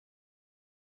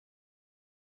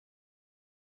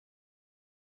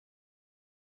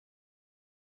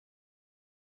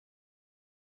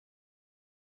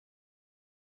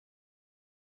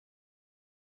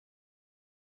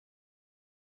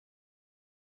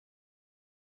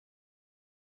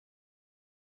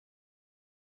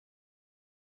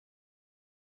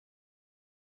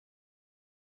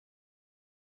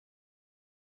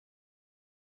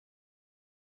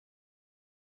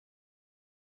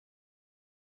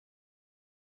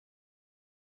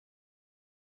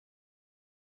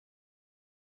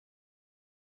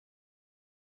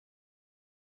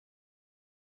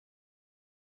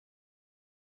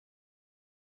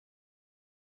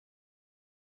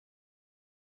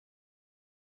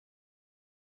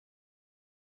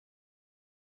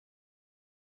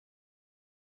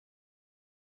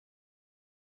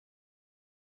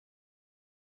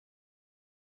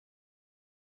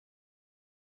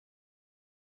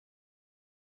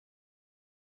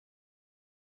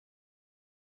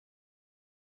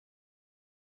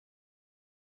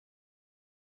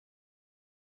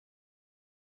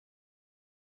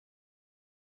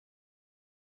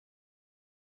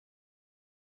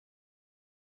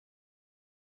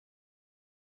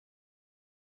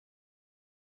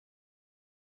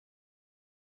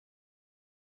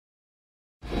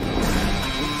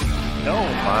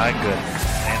my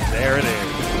goodness. And there it is.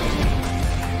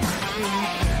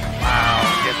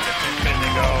 Wow, get this in to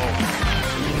go.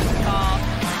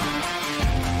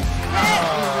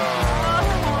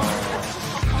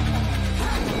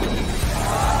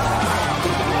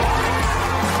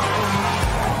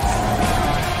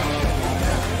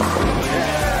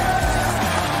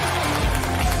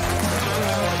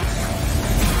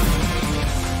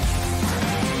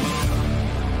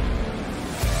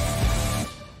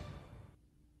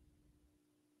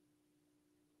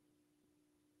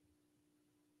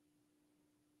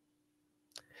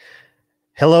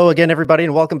 Hello again, everybody,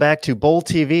 and welcome back to Bowl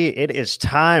TV. It is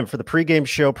time for the pregame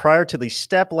show prior to the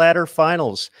Stepladder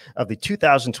finals of the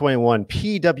 2021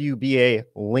 PWBA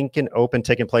Lincoln Open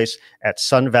taking place at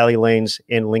Sun Valley Lanes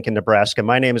in Lincoln, Nebraska.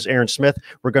 My name is Aaron Smith.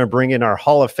 We're going to bring in our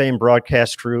Hall of Fame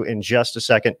broadcast crew in just a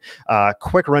second.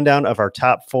 Quick rundown of our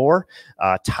top four.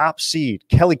 Top seed,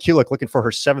 Kelly Kulick, looking for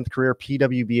her 7th career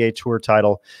PWBA Tour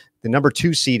title. The number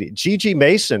 2 seed, GG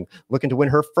Mason, looking to win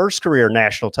her first career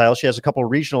national title. She has a couple of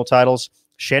regional titles.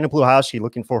 Shannon Pluhowsky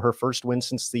looking for her first win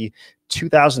since the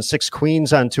 2006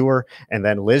 Queens on Tour. And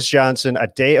then Liz Johnson, a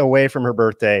day away from her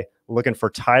birthday, looking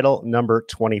for title number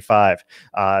 25.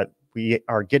 We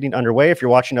are getting underway. If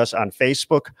you're watching us on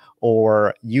Facebook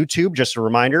or YouTube, just a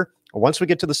reminder, once we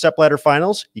get to the Stepladder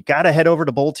finals, you got to head over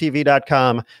to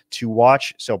bowltv.com to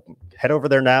watch. So head over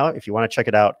there now if you want to check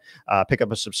it out. Pick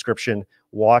up a subscription.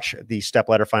 Watch the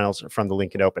Stepladder finals from the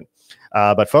Lincoln Open.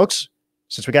 But folks,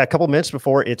 since we got a couple minutes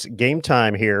before it's game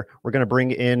time here, we're going to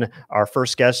bring in our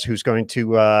first guest who's going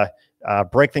to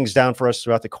break things down for us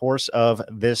throughout the course of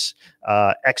this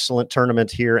excellent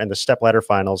tournament here in the Stepladder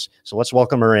finals. So let's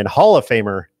welcome her in, Hall of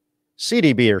Famer,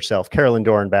 CDB herself, Carolyn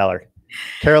Doran-Ballard.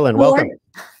 Carolyn, welcome.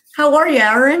 How are you,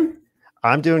 Aaron?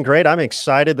 I'm doing great. I'm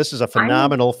excited. This is a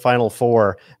phenomenal Final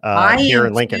Four here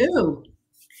in Lincoln. Too.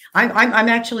 I'm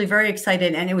actually very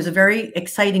excited, and it was a very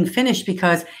exciting finish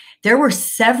because there were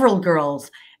several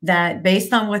girls that,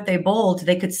 based on what they bowled,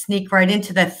 they could sneak right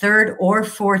into the 3rd or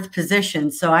 4th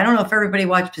position. So I don't know if everybody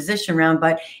watched Position Round,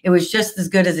 but it was just as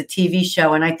good as a TV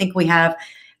show. And I think we have,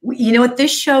 you know what,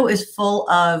 this show is full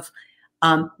of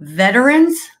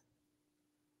veterans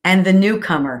and the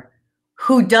newcomer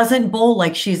who doesn't bowl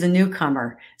like she's a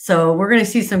newcomer. So we're going to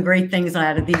see some great things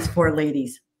out of these 4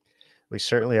 ladies. We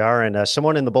certainly are. And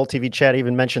someone in the Bowl TV chat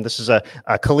even mentioned this is a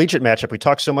collegiate matchup. We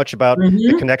talk so much about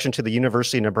the connection to the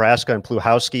University of Nebraska and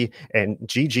Pluhowsky and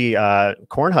GG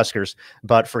Cornhuskers.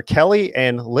 But for Kelly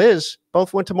and Liz,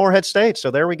 both went to Morehead State.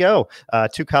 So there we go.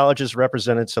 2 colleges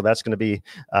represented. So that's going to be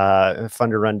fun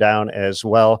to run down as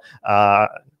well.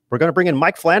 We're going to bring in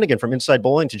Mike Flanagan from Inside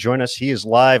Bowling to join us. He is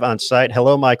live on site.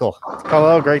 Hello, Michael.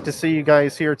 Hello. Great to see you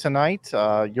guys here tonight.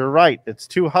 You're right. It's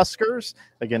 2 Huskers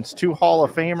against 2 Hall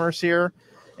of Famers here.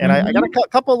 And I got a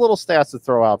couple of little stats to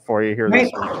throw out for you here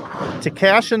this week. To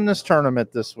cash in this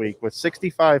tournament this week with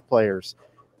 65 players,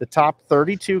 the top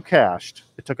 32 cashed.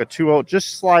 It took a 2-0,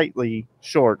 just slightly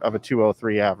short of a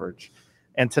 203 average.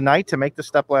 And tonight, to make the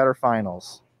Stepladder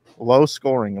finals, low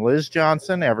scoring, Liz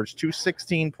Johnson averaged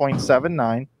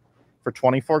 216.79. for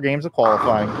 24 games of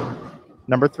qualifying.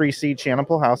 Number 3 seed Shannon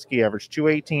Pluhowsky averaged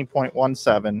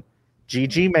 218.17.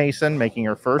 GG Mason making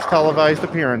her first televised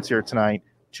appearance here tonight,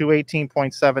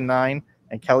 218.79.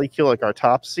 And Kelly Kulick, our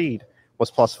top seed, was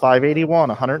plus 581,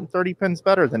 130 pins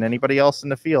better than anybody else in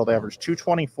the field, averaged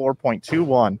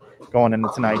 224.21 going into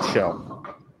tonight's show.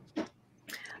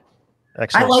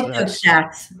 Excellent. I like those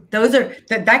stats. Those are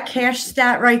that cash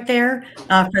stat right there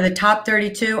for the top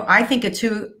 32. I think a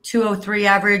 203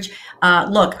 average.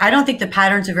 Look, I don't think the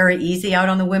patterns are very easy out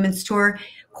on the women's tour.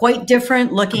 Quite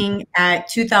different looking at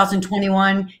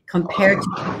 2021 compared to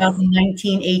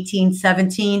 2019, 18,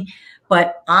 17.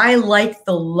 But I like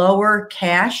the lower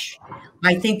cash.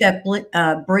 I think that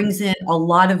brings in a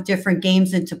lot of different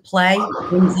games into play,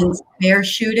 brings in spare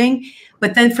shooting.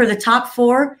 But then for the top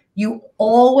 4, you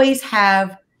always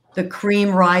have the cream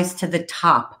rise to the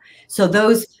top. So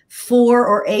those 4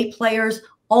 or 8 players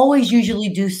always usually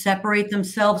do separate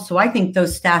themselves. So I think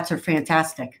those stats are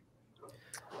fantastic.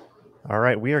 All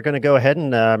right, we are going to go ahead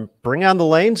and bring on the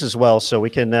lanes as well so we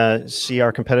can see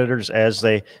our competitors as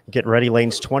they get ready.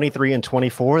 Lanes 23 and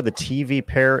 24, the TV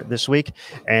pair this week.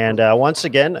 And once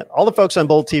again, all the folks on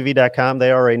bowltv.com,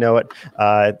 they already know it.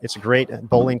 It's a great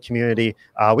bowling community.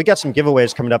 We got some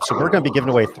giveaways coming up, so we're going to be giving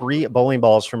away 3 bowling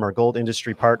balls from our Gold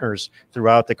Industry partners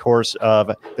throughout the course of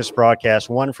this broadcast.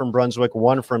 1 from Brunswick,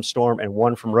 1 from Storm, and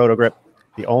 1 from Rotogrip.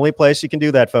 The only place you can do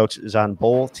that, folks, is on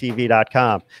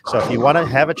bowltv.com. So if you want to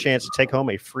have a chance to take home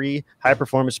a free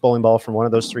high-performance bowling ball from one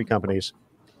of those 3 companies,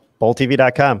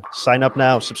 BowlTV.com. Sign up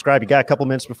now. Subscribe. You got a couple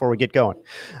minutes before we get going.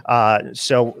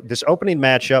 So this opening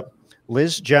matchup,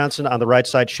 Liz Johnson on the right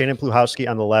side, Shannon Pluhowsky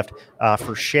on the left.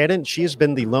 For Shannon, she has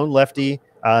been the lone lefty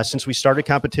since we started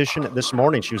competition this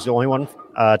morning. She was the only one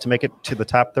to make it to the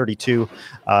top 32,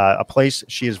 a place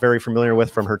she is very familiar with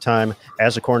from her time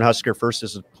as a Cornhusker, first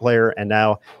as a player and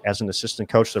now as an assistant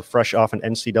coach. So fresh off an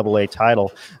NCAA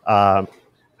title.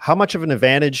 How much of an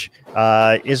advantage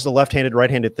is the left-handed,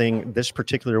 right-handed thing this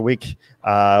particular week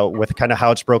with kind of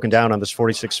how it's broken down on this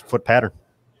 46-foot pattern?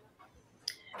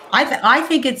 I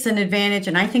think it's an advantage,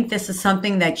 and I think this is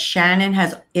something that Shannon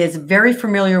is very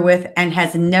familiar with and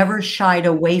has never shied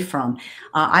away from.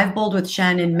 I've bowled with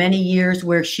Shannon many years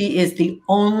where she is the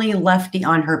only lefty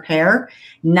on her pair,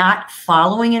 not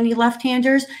following any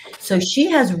left-handers. So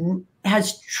she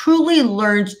has truly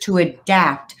learned to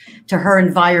adapt to her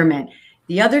environment.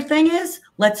 The other thing is,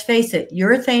 let's face it,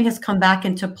 urethane has come back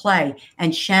into play,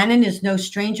 and Shannon is no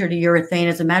stranger to urethane.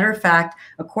 As a matter of fact,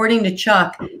 according to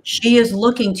Chuck, she is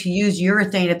looking to use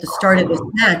urethane at the start of this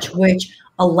match, which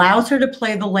allows her to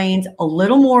play the lanes a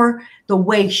little more the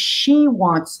way she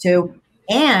wants to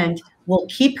and will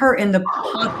keep her in the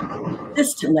pocket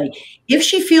consistently. If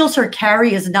she feels her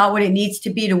carry is not what it needs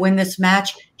to be to win this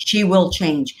match, she will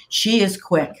change. She is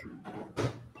quick.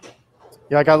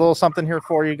 Yeah, I got a little something here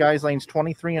for you guys. Lanes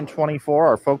 23 and 24.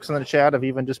 Our folks in the chat have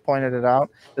even just pointed it out.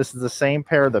 This is the same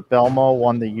pair that Belmo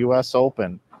won the U.S.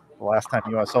 Open the last time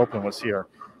U.S. Open was here.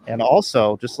 And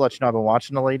also, just to let you know, I've been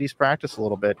watching the ladies practice a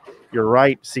little bit. You're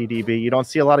right, CDB. You don't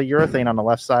see a lot of urethane on the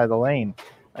left side of the lane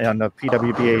on the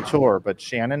PWBA Tour, but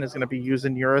Shannon is going to be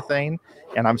using urethane.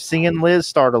 And I'm seeing Liz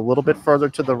start a little bit further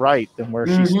to the right than where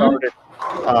she started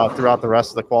throughout the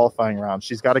rest of the qualifying round.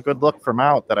 She's got a good look from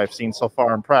out that I've seen so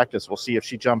far in practice. We'll see if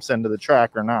she jumps into the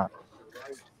track or not.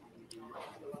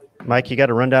 Mike, you got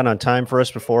a rundown on time for us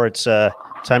before it's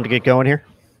time to get going here?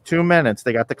 2 minutes.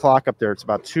 They got the clock up there. It's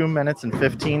about 2 minutes and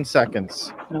 15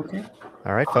 seconds. Okay.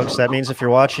 All right, folks. That means if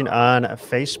you're watching on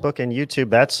Facebook and YouTube,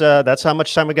 that's how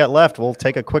much time we got left. We'll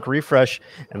take a quick refresh,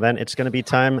 and then it's going to be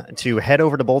time to head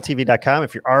over to BowlTV.com.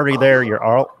 If you're already there, you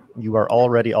are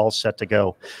already all set to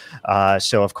go.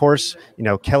 So, of course, you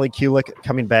know, Kelly Kulick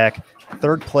coming back,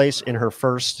 third place in her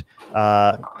first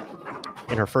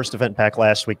event back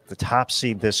last week, the top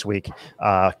seed this week.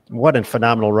 What a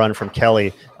phenomenal run from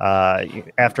Kelly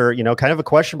after, you know, kind of a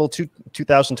questionable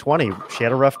 2020. She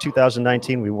had a rough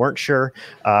 2019. We weren't sure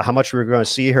how much we were going to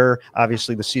see her.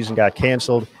 Obviously, the season got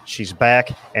canceled. She's back,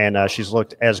 and she's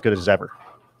looked as good as ever.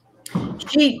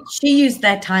 She used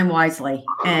that time wisely,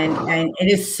 and it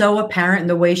is so apparent in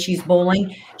the way she's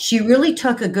bowling. She really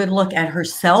took a good look at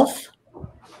herself,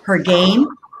 her game,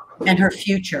 and her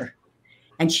future.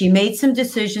 And she made some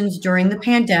decisions during the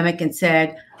pandemic and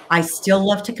said, I still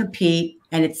love to compete,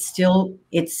 and it's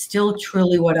still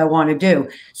truly what I want to do.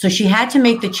 So she had to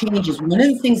make the changes. One of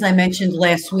the things I mentioned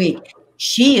last week,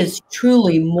 she is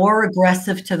truly more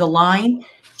aggressive to the line.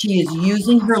 She is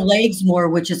using her legs more,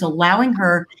 which is allowing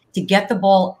her to get the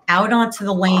ball out onto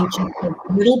the lane just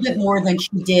a little bit more than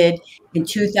she did in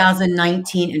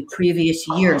 2019 and previous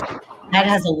years. That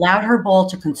has allowed her ball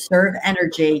to conserve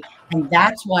energy, and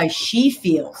that's why she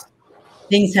feels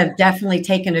things have definitely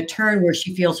taken a turn where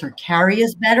she feels her carry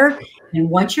is better. And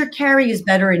once your carry is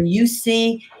better and you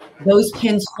see those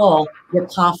pins fall, your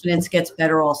confidence gets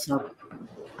better also.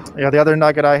 Yeah, the other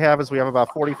nugget I have is we have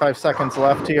about 45 seconds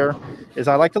left here, is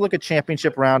I like to look at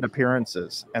championship round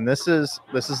appearances. And this is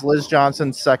Liz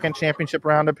Johnson's second championship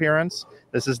round appearance.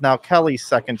 This is now Kelly's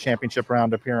second championship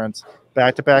round appearance.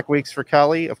 Back-to-back weeks for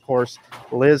Kelly. Of course,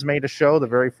 Liz made a show, the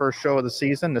very first show of the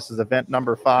season. This is event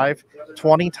number 5.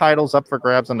 20 titles up for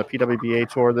grabs on the PWBA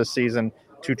Tour this season,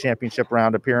 2 championship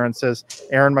round appearances.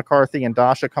 Aaron McCarthy and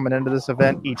Dasha coming into this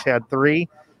event each had 3.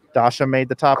 Dasha made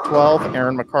the top 12.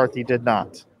 Aaron McCarthy did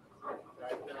not.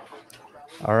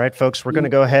 All right, folks, we're going to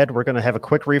go ahead. We're going to have a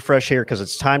quick refresh here because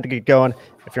it's time to get going.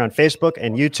 If you're on Facebook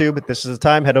and YouTube, this is the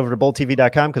time. Head over to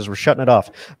BowlTV.com because we're shutting it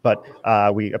off. But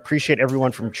we appreciate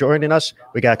everyone from joining us.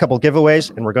 We got a couple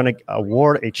giveaways, and we're going to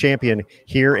award a champion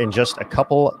here in just a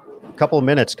couple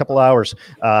minutes, couple hours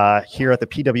here at the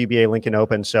PWBA Lincoln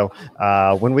Open. So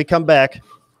when we come back,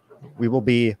 we will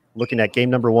be looking at game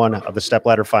number 1 of the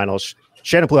Stepladder Finals,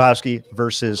 Shannon Pluhowsky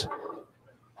versus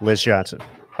Liz Johnson.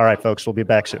 All right, folks, we'll be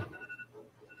back soon.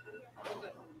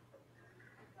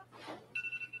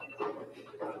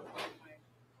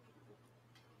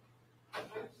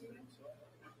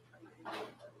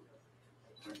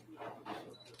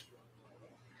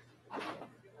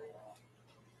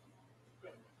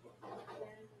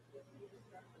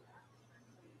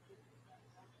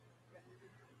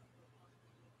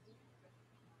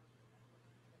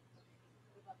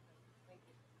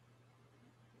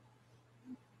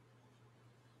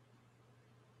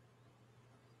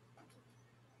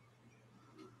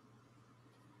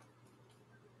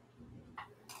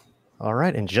 All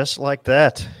right, and just like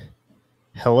that,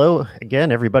 hello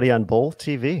again, everybody on Bowl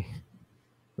TV.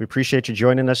 We appreciate you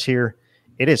joining us here.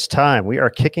 It is time. We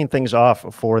are kicking things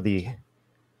off for the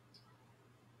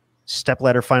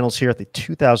Stepladder finals here at the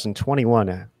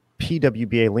 2021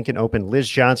 PWBA Lincoln Open. Liz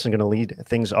Johnson going to lead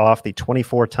things off, the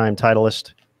 24-time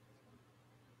titleist.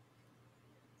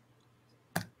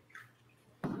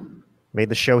 Made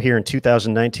the show here in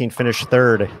 2019, finished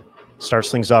third. Starts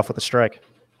things off with a strike.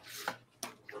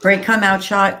 Great come out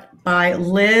shot by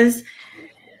Liz.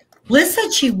 Liz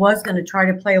said she was going to try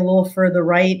to play a little further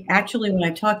right. Actually, when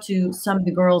I talked to some of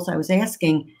the girls, I was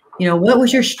asking, what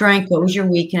was your strength? What was your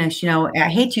weakness? I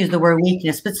hate to use the word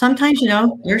weakness, but sometimes,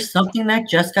 there's something that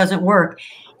just doesn't work.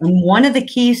 And one of the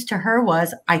keys to her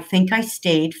was, I think I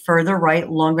stayed further right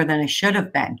longer than I should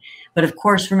have been. But of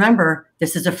course, remember,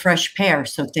 this is a fresh pair,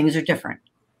 so things are different.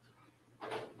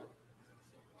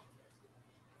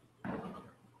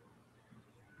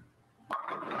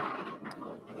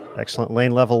 Excellent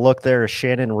lane level look there.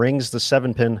 Shannon rings the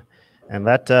 7-pin, and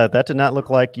that did not look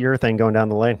like your thing going down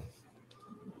the lane.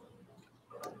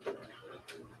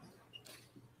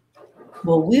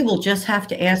 Well, we will just have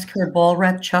to ask her ball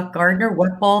rep, Chuck Gardner,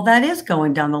 what ball that is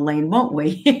going down the lane, won't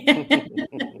we?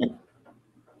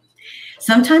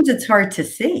 Sometimes it's hard to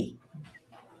see.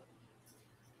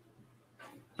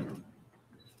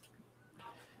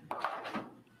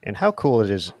 And how cool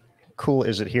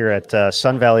is it here at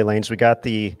Sun Valley Lanes? We got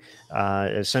the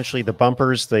essentially the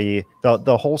bumpers, the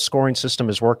whole scoring system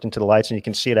is worked into the lights, and you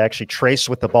can see it actually trace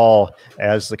with the ball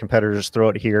as the competitors throw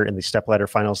it here in the Stepladder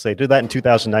finals. They did that in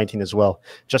 2019 as well.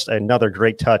 Just another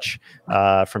great touch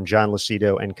from John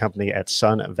Lucido and company at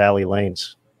Sun Valley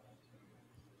Lanes.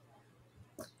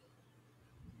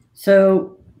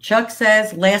 So Chuck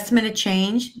says last minute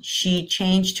change. She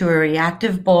changed to a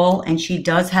reactive ball, and she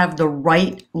does have the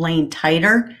right lane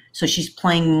tighter. So she's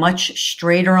playing much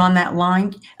straighter on that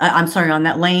line. On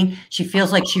that lane. She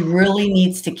feels like she really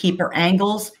needs to keep her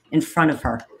angles in front of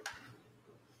her.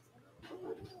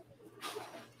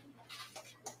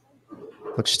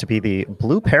 Looks to be the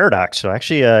Blue Paradox. So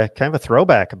actually kind of a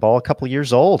throwback, a ball a couple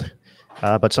years old,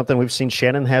 but something we've seen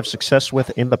Shannon have success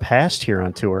with in the past here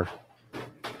on tour.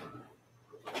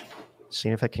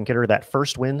 Seeing if I can get her that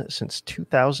first win since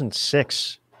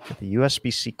 2006 at the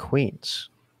USBC Queens.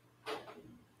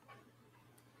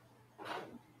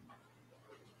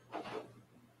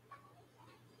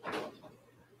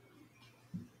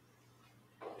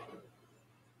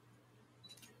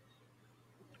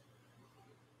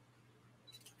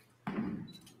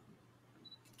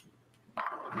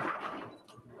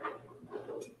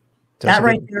 That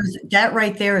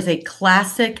right there is a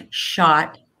classic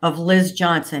shot of Liz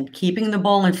Johnson, keeping the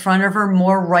ball in front of her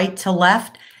more right to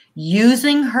left,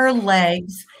 using her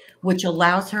legs, which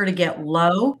allows her to get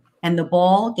low, and the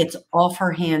ball gets off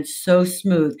her hands so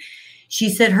smooth. She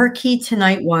said her key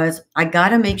tonight was, I got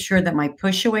to make sure that my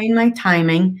push away and my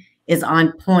timing is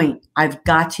on point. I've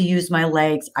got to use my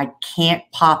legs. I can't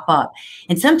pop up.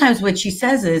 And sometimes what she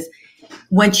says is,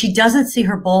 when she doesn't see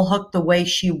her ball hook the way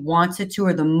she wants it to,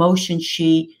 or the motion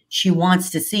she wants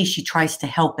to see, she tries to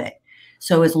help it.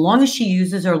 So as long as she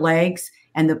uses her legs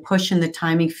and the push and the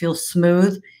timing feels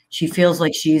smooth, she feels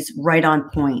like she's right on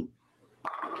point.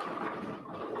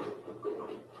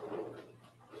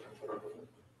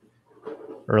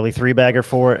 Early three-bagger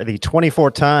for the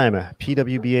 24-time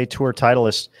PWBA Tour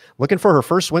titleist. Looking for her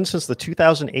first win since the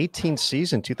 2018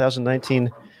 season. 2019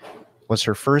 was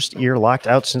her first year locked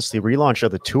out since the relaunch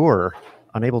of the tour.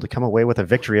 Unable to come away with a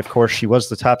victory. Of course, she was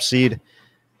the top seed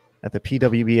at the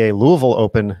PWBA Louisville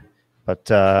Open,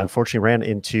 but unfortunately ran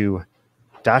into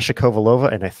Dasha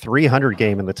Kovalova in a 300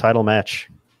 game in the title match.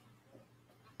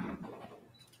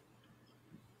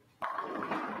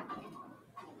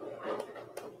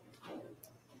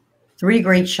 Three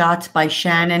great shots by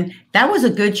Shannon. That was a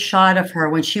good shot of her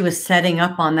when she was setting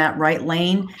up on that right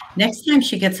lane. Next time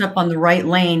she gets up on the right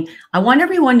lane, I want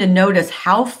everyone to notice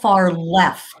how far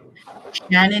left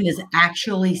Shannon is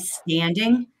actually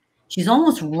standing. She's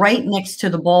almost right next to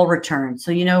the ball return.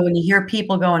 So, when you hear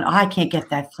people going, oh, I can't get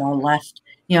that far left,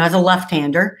 as a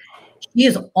left-hander, she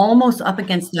is almost up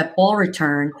against that ball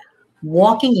return,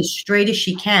 walking as straight as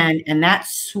she can. And that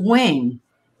swing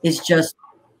is just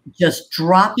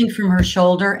dropping from her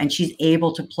shoulder, and she's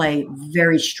able to play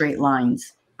very straight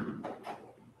lines.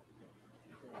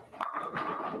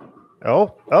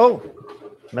 Oh,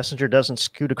 Messenger doesn't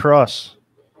scoot across.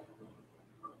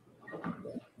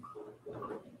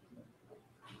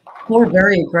 Four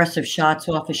very aggressive shots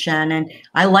off of Shannon.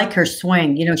 I like her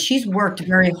swing. She's worked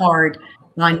very hard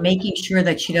on making sure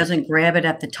that she doesn't grab it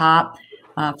at the top.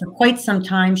 For quite some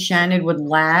time, Shannon would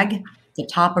lag the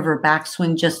top of her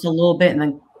backswing just a little bit and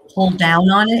then pull down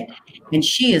on it. And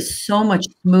she is so much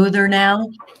smoother now.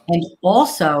 And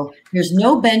also, there's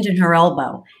no bend in her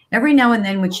elbow. Every now and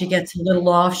then when she gets a little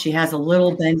off, she has a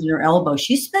little bend in her elbow.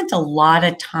 She spent a lot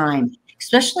of time,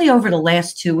 especially over the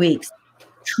last 2 weeks,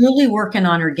 truly working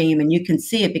on her game. And you can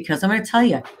see it because I'm going to tell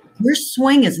you, your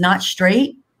swing is not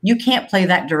straight. You can't play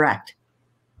that direct.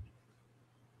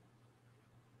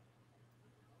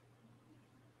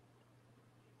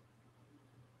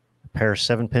 Pair of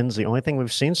 7 pins, the only thing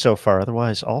we've seen so far.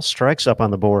 Otherwise, all strikes up on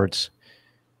the boards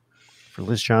for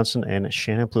Liz Johnson and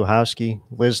Shannon Pluhowsky.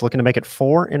 Liz looking to make it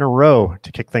 4 in a row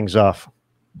to kick things off.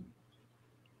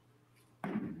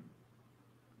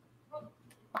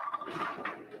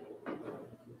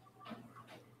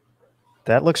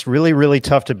 That looks really, really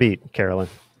tough to beat, Carolyn.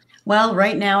 Well,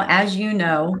 right now, as you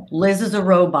know, Liz is a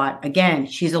robot. Again,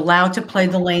 she's allowed to play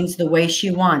the lanes the way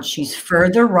she wants. She's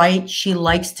further right. She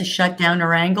likes to shut down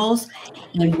her angles.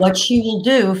 And what she will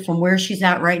do from where she's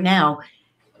at right now,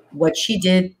 what she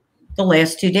did the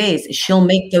last 2 days, is she'll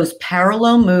make those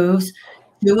parallel moves,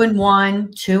 2 and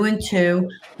 1, 2 and 2,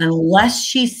 unless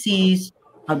she sees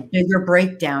a bigger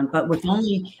breakdown. But with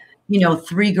only,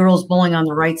 3 girls bowling on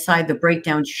the right side, the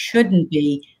breakdown shouldn't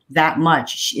be that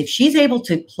much. If she's able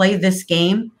to play this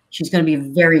game, she's going to be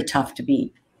very tough to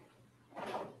beat.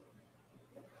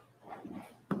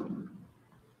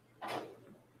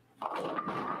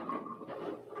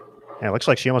 Yeah, it looks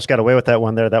like she almost got away with that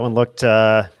one there. That one looked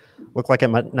like it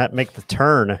might not make the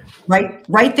turn.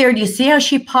 Right there. Do you see how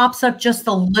she pops up just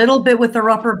a little bit with her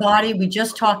upper body? We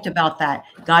just talked about that.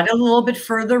 Got it a little bit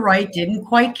further right, didn't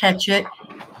quite catch it,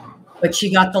 but she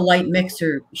got the light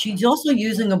mixer. She's also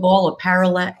using a ball of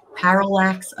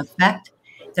parallax effect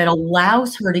that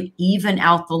allows her to even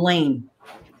out the lane.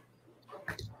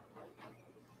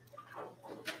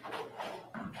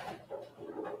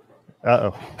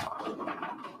 Uh-oh.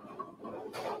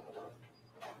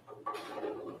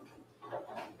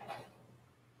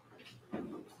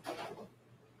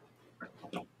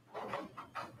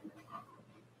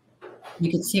 You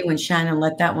could see when Shannon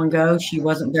let that one go, she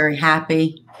wasn't very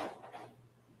happy. A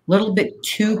little bit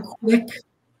too quick.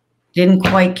 Didn't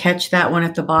quite catch that one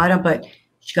at the bottom, but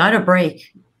she got a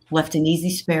break. Left an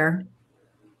easy spare.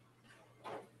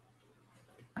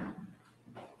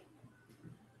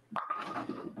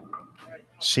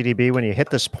 CDB, when you hit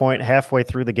this point halfway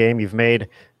through the game, you've made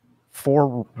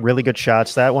 4 really good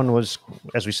shots. That one was,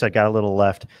 as we said, got a little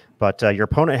left, but your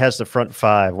opponent has the front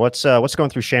 5. What's going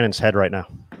through Shannon's head right now?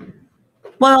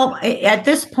 Well, at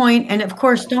this point, and of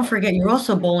course, don't forget, you're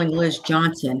also bowling Liz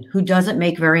Johnson, who doesn't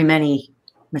make very many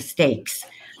mistakes.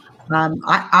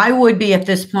 I would be at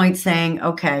this point saying,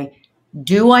 okay,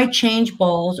 do I change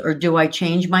balls or do I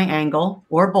change my angle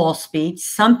or ball speed?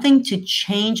 Something to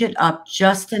change it up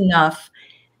just enough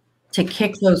to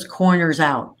kick those corners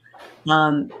out.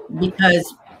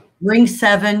 Because ring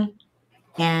 7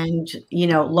 and,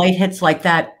 light hits like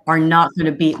that are not going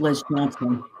to beat Liz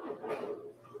Johnson.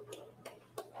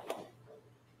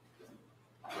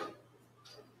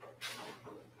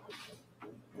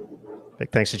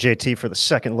 Big thanks to JT for the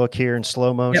second look here in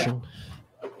slow motion.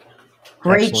 Yep.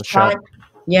 Great Excellent shot.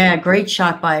 Yeah, great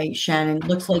shot by Shannon.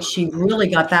 Looks like she really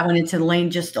got that one into the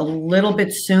lane just a little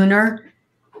bit sooner.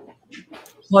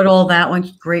 Put all that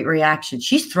one. Great reaction.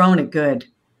 She's thrown it good.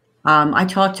 I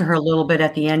talked to her a little bit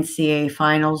at the NCAA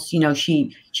finals.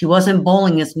 She wasn't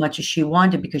bowling as much as she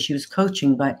wanted because she was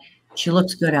coaching, but she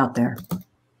looks good out there.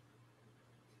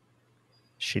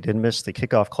 She did miss the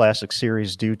Kickoff Classic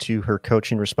Series due to her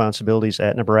coaching responsibilities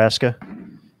at Nebraska.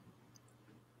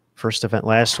 First event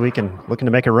last week and looking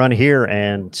to make a run here,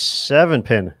 and 7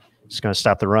 pin is going to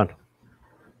stop the run.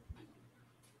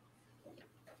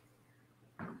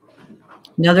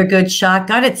 Another good shot.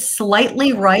 Got it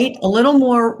slightly right, a little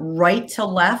more right to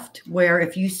left, where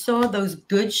if you saw those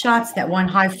good shots that won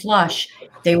high flush,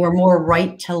 they were more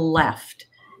right to left.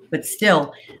 But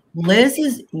still, Liz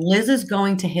is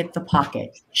going to hit the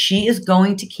pocket. She is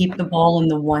going to keep the ball in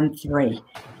the 1-3.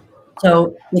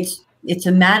 So it's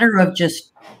a matter of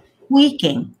just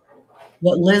tweaking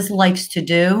what Liz likes to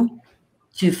do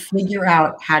to figure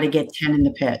out how to get 10 in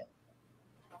the pit.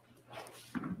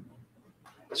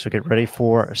 So get ready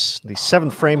for the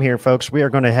 7th frame here, folks. We are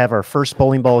going to have our first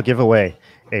bowling ball giveaway.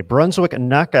 A Brunswick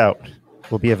knockout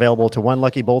will be available to one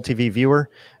lucky Bowl TV viewer.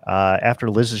 After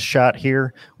Liz's shot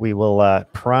here, we will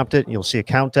prompt it. You'll see a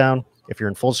countdown. If you're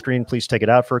in full screen, please take it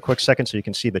out for a quick second so you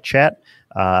can see the chat.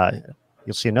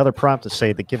 You'll see another prompt to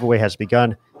say the giveaway has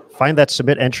begun. Find that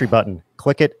submit entry button.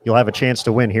 Click it. You'll have a chance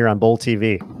to win here on Bowl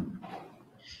TV.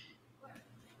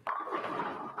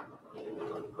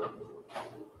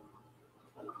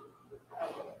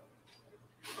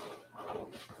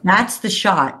 That's the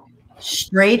shot.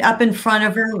 Straight up in front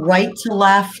of her, right to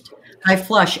left, high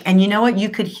flush. And you know what? You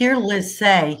could hear Liz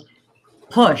say,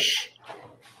 push,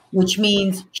 which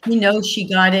means she knows she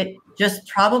got it just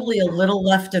probably a little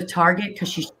left of target because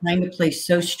she's trying to play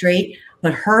so straight.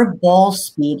 But her ball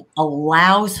speed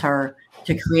allows her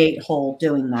to create hole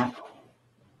doing that.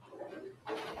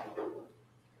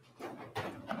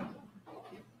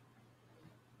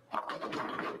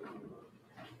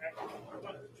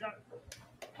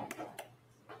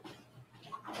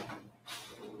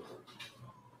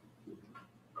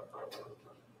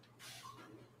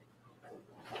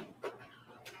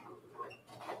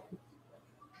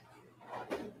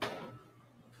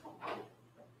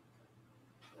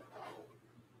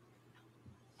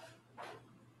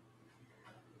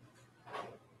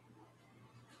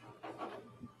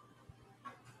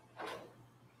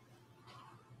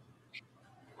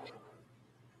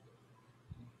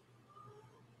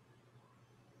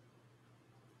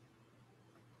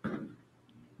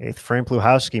 Eighth frame,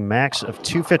 Pluhowsky, max of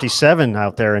 257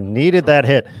 out there and needed that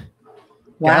hit.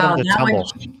 Wow, that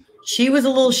one, she was a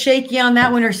little shaky on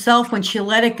that one herself. When she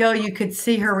let it go, you could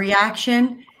see her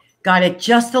reaction. Got it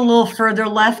just a little further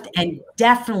left and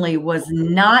definitely was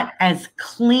not as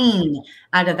clean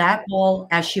out of that ball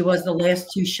as she was the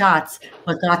last two shots,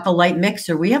 but got the light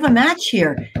mixer. We have a match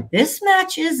here. This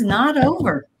match is not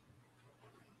over.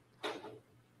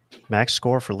 Max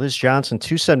score for Liz Johnson,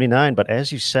 279, but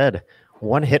as you said,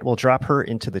 one hit will drop her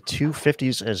into the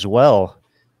 250s as well.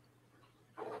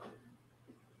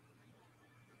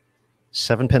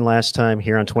 7-pin last time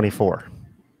here on 24.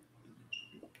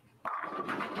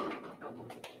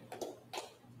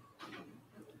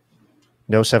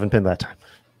 No 7-pin that time.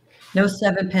 No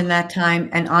 7-pin that time.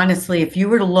 And honestly, if you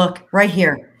were to look right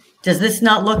here, does this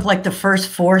not look like the first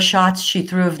 4 shots she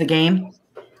threw of the game?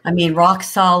 I mean, rock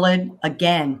solid.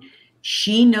 Again,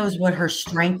 she knows what her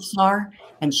strengths are,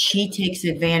 and she takes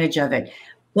advantage of it.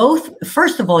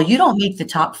 First of all, you don't meet the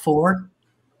top 4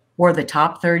 or the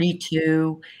top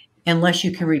 32 unless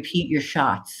you can repeat your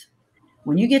shots.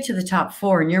 When you get to the top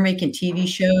 4 and you're making TV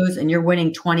shows and you're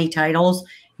winning 20 titles,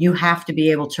 you have to be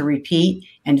able to repeat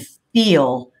and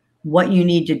feel what you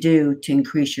need to do to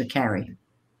increase your carry.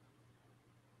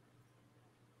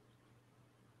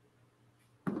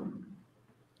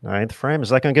 Ninth frame. Is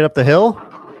that going to get up the hill?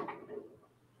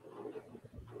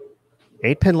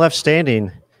 8-pin left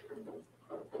standing.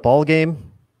 Ball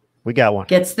game. We got one.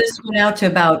 Gets this one out to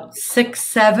about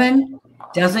 6-7.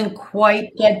 Doesn't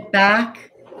quite get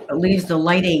back, but leaves the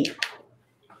light 8.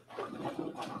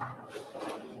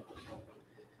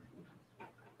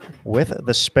 With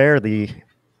the spare, the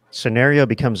scenario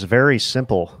becomes very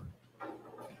simple.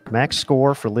 Max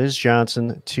score for Liz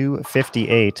Johnson,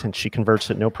 258, and she converts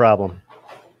it no problem.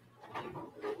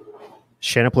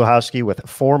 Shannon Pluhowsky with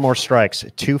 4 more strikes,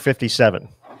 257.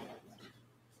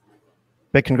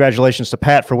 Big congratulations to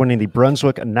Pat for winning the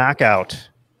Brunswick Knockout.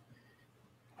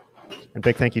 And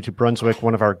big thank you to Brunswick,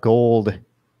 one of our gold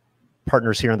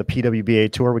partners here on the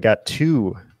PWBA Tour. We got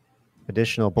 2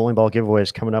 additional bowling ball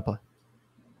giveaways coming up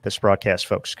this broadcast,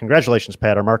 folks. Congratulations,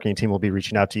 Pat. Our marketing team will be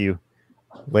reaching out to you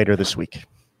later this week.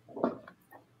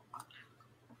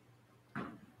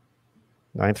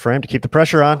 Ninth frame to keep the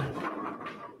pressure on.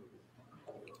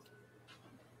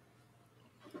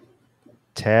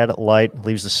 Tad light,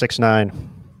 leaves the 6-9.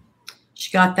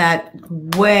 She got that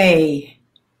way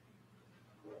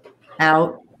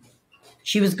out.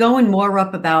 She was going more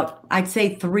up about, I'd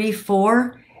say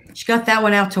 3-4. She got that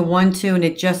one out to 1-2, and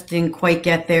it just didn't quite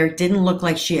get there. It didn't look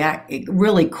like it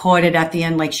really caught it at the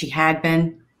end like she had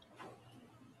been.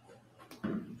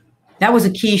 That was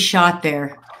a key shot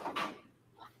there.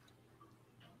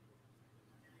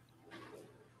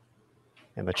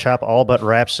 And the chop all but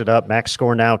wraps it up. Max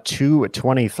score now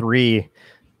 223.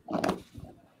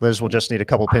 Liz will just need a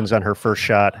couple pins on her first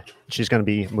shot. She's going to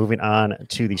be moving on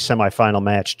to the semifinal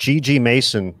match. GG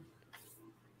Mason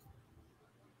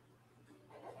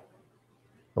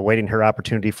awaiting her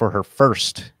opportunity for her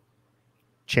first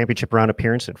championship round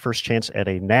appearance and first chance at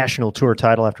a national tour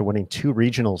title after winning 2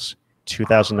 regionals,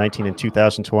 2019 and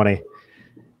 2020.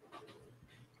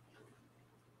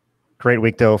 Great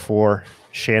week, though, for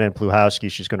Shannon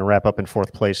Pluhowsky. She's going to wrap up in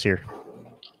 4th place here.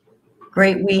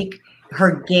 Great week.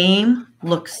 Her game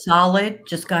looks solid.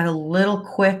 Just got a little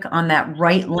quick on that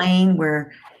right lane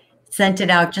where sent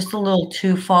it out just a little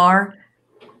too far.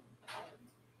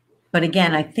 But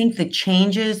again, I think the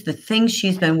changes, the things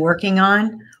she's been working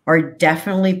on are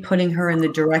definitely putting her in the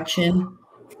direction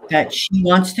that she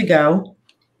wants to go.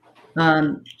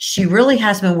 She really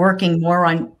has been working more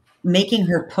on making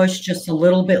her push just a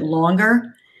little bit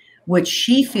longer, which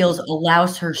she feels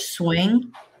allows her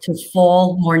swing to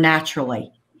fall more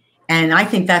naturally. And I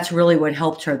think that's really what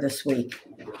helped her this week.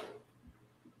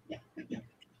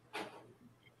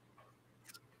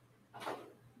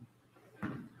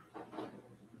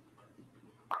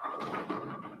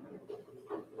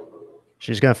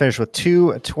 She's going to finish with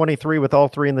 223 with all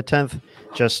three in the 10th.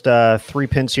 Just 3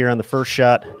 pins here on the first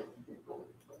shot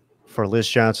for Liz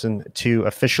Johnson to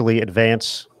officially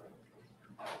advance.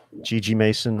 GG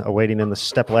Mason awaiting in the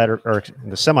stepladder, or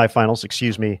in the semifinals,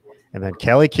 excuse me. And then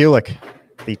Kelly Kulick,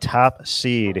 the top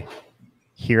seed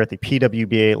here at the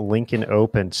PWBA Lincoln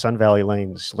Open, Sun Valley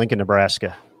Lanes, Lincoln,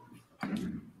 Nebraska.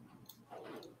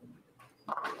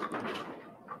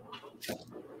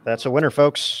 That's a winner,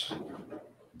 folks.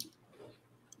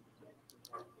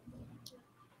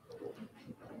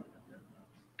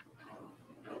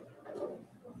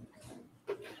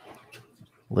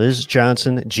 Liz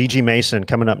Johnson, GG Mason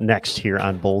coming up next here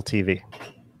on Bowl TV.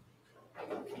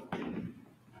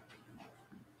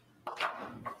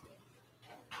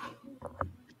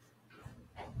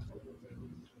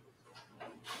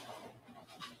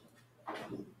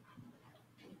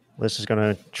 Liz is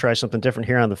going to try something different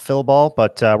here on the fill ball,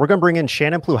 but we're going to bring in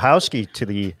Shannon Pluhowsky to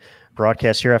the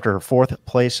broadcast here after her 4th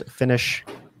place finish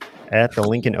at the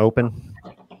Lincoln Open.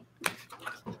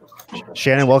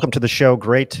 Shannon, welcome to the show.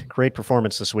 Great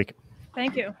performance this week.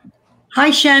 Thank you.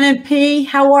 Hi, Shannon P.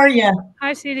 How are you?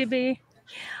 Hi, CDB.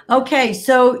 Okay,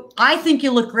 so I think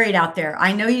you look great out there.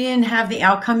 I know you didn't have the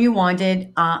outcome you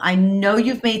wanted. I know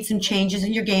you've made some changes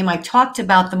in your game. I talked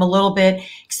about them a little bit,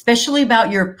 especially about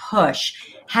your push.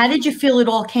 How did you feel it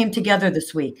all came together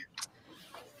this week?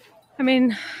 I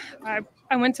mean,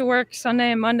 I went to work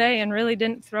Sunday and Monday and really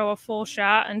didn't throw a full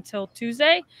shot until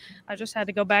Tuesday. I just had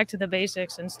to go back to the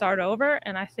basics and start over.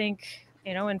 And I think,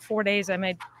 in 4 days, I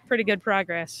made pretty good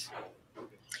progress.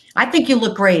 I think you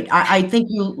look great. I think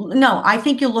you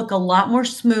look a lot more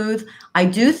smooth. I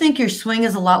do think your swing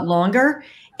is a lot longer.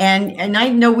 And I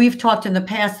know we've talked in the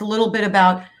past a little bit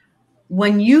about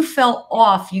when you fell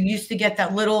off, you used to get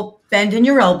that little bend in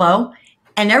your elbow.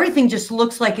 And everything just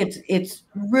looks like it's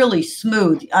really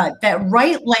smooth. That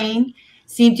right lane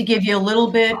seemed to give you a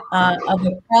little bit of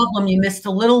a problem. You missed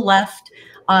a little left.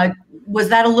 Was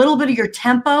that a little bit of your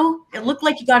tempo? It looked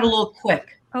like you got a little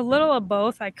quick. A little of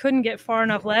both. I couldn't get far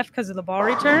enough left because of the ball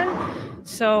return.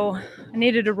 So I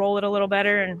needed to roll it a little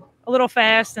better and a little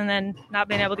fast, and then not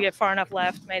being able to get far enough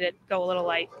left made it go a little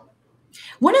light.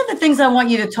 One of the things I want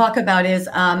you to talk about is,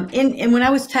 when I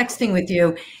was texting with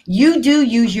you, you do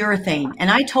use urethane. And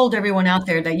I told everyone out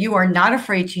there that you are not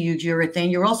afraid to use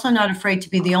urethane. You're also not afraid to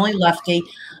be the only lefty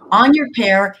on your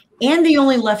pair and the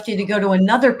only lefty to go to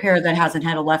another pair that hasn't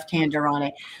had a left-hander on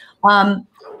it.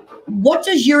 What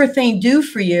does urethane do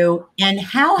for you, and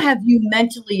how have you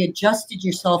mentally adjusted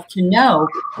yourself to know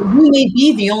that you may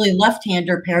be the only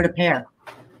left-hander pair to pair?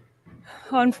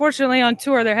 Unfortunately, on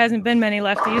tour, there hasn't been many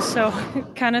lefties. So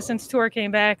kind of since tour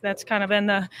came back, that's kind of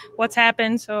been what's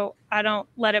happened. So I don't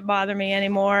let it bother me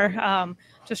anymore.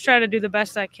 Just try to do the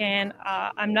best I can.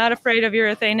 I'm not afraid of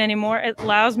urethane anymore. It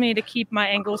allows me to keep my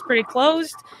angles pretty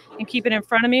closed and keep it in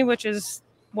front of me, which is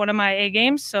one of my A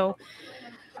games. So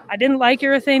I didn't like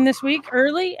urethane this week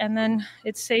early, and then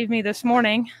it saved me this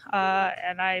morning.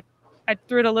 And I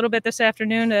threw it a little bit this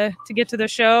afternoon to get to the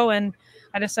show, and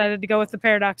I decided to go with the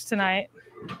Paradox tonight.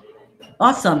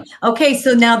 Awesome. Okay,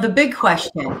 so now the big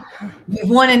question. You've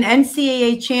won an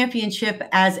NCAA championship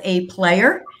as a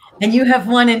player, and you have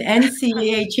won an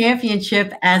NCAA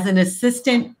championship as an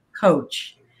assistant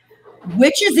coach.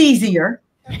 Which is easier?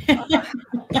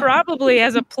 Probably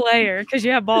as a player, because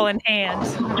you have ball in hand.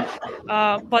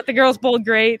 But the girls bowled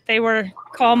great. They were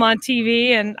calm on TV,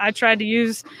 and I tried to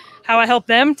use how I helped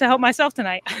them to help myself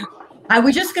tonight. I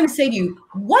was just going to say to you,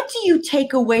 what do you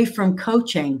take away from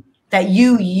coaching that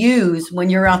you use when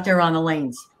you're out there on the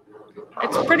lanes?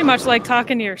 It's pretty much like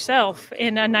talking to yourself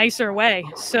in a nicer way.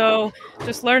 So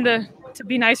just learn to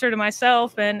be nicer to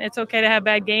myself, and it's okay to have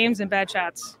bad games and bad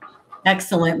shots.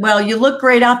 Excellent. Well, you look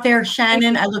great out there,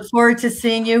 Shannon. I look forward to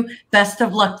seeing you. Best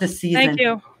of luck this season. Thank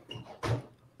you.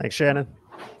 Thanks, Shannon.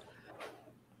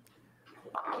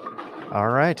 All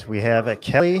right, we have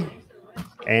Kelly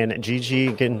and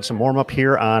GG getting some warm up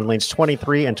here on lanes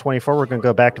 23 and 24. We're going to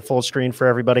go back to full screen for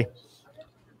everybody.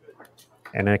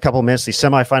 And in a couple of minutes, the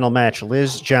semifinal match,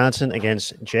 Liz Johnson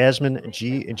against Gazmine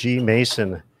GG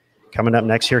Mason. Coming up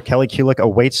next here, Kelly Kulick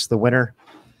awaits the winner.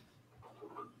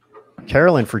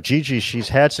 Carolyn, for GG, she's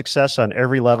had success on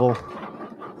every level.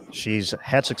 She's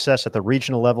had success at the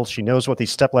regional level. She knows what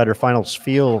these stepladder finals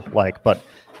feel like, but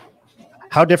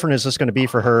how different is this going to be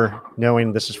for her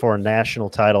knowing this is for a national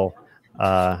title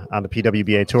on the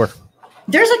PWBA tour?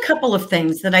 There's a couple of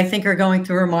things that I think are going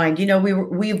through her mind. You know,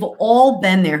 we've all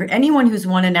been there. Anyone who's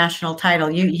won a national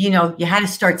title, you know, you had to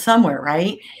start somewhere,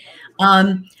 right?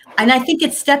 And I think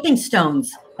it's stepping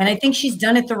stones. And I think she's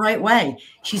done it the right way.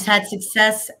 She's had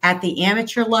success at the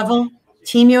amateur level,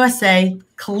 Team USA,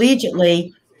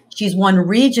 collegiately. She's won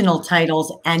regional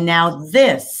titles, and now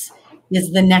this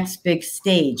is the next big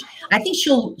stage. I think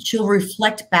she'll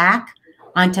reflect back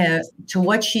onto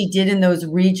what she did in those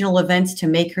regional events to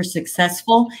make her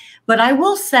successful. But I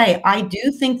will say, I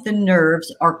do think the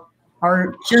nerves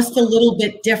are just a little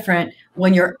bit different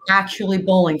when you're actually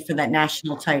bowling for that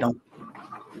national title.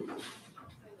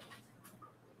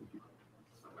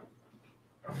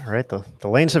 All right, the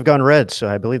lanes have gone red, so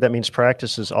I believe that means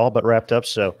practice is all but wrapped up.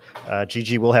 So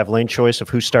GG will have lane choice of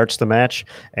who starts the match.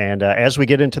 And as we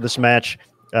get into this match,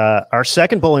 our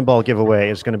second bowling ball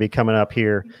giveaway is going to be coming up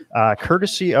here,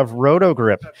 courtesy of Roto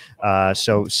Grip.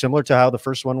 So similar to how the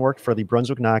first one worked for the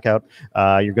Brunswick Knockout,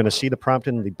 you're going to see the prompt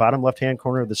in the bottom left-hand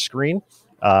corner of the screen.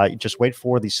 Just wait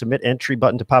for the submit entry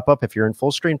button to pop up. If you're in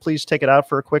full screen, please take it out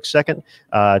for a quick second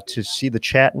to see the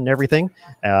chat and everything.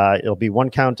 It'll be one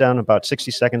countdown, about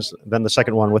 60 seconds, then the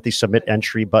second one with the submit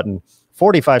entry button.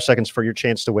 45 seconds for your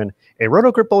chance to win a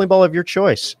Roto Grip bowling ball of your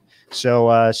choice. So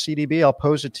CDB, I'll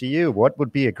pose it to you. What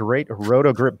would be a great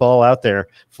Roto Grip ball out there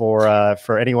for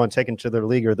anyone taking to their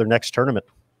league or their next tournament?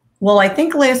 Well, I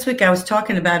think last week I was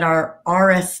talking about our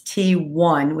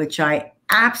RST1, which I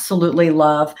absolutely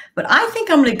love, but I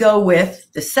think I'm going to go with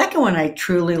the second one I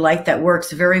truly like that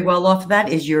works very well off of that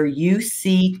is your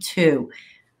UC2.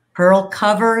 Pearl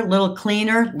cover, little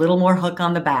cleaner, little more hook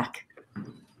on the back.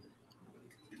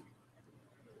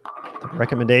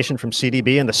 Recommendation from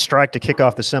CDB, and the strike to kick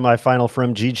off the semifinal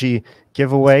from GG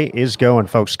giveaway is going,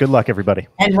 folks. Good luck, everybody.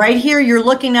 And right here, you're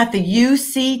looking at the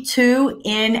UC2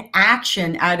 in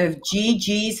action out of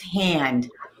GG's hand.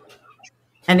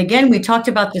 And again, we talked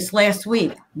about this last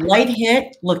week. Light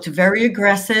hit, looked very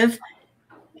aggressive.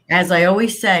 As I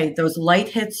always say, those light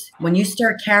hits, when you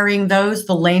start carrying those,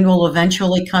 the lane will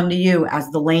eventually come to you as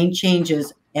the lane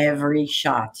changes every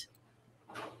shot.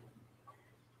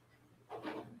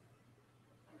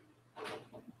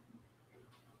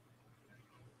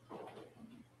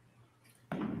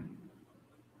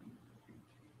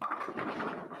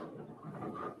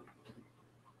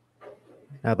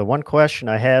 Now, the one question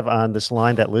I have on this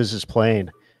line that Liz is playing,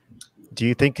 do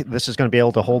you think this is going to be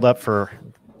able to hold up for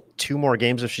 2 more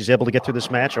games if she's able to get through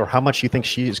this match, or how much you think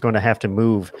she is going to have to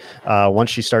move once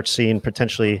she starts seeing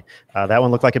potentially that one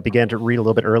looked like it began to read a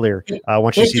little bit earlier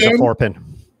once she sees a 4-pin?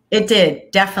 It did,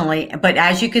 definitely. But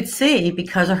as you could see,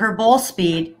 because of her ball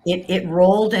speed, it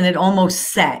rolled and it almost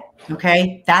set,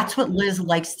 okay? That's what Liz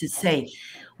likes to say.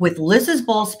 With Liz's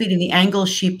ball speed and the angles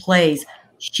she plays,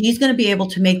 she's going to be able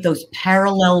to make those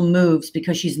parallel moves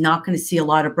because she's not going to see a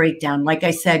lot of breakdown. Like I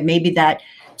said, maybe that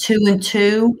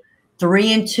 2-2,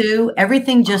 3-2,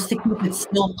 everything just to keep it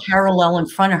still parallel in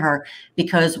front of her,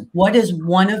 because what is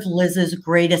one of Liz's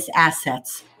greatest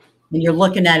assets? And you're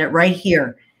looking at it right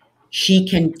here. She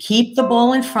can keep the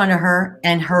ball in front of her,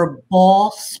 and her ball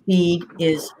speed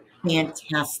is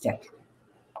fantastic.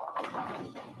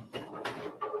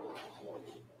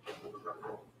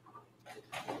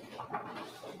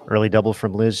 Early double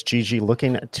from Liz. GG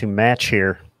looking to match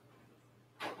here.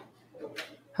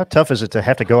 How tough is it to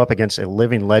have to go up against a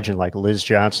living legend like Liz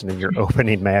Johnson in your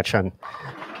opening match on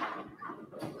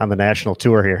the national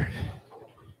tour here?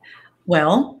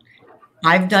 Well,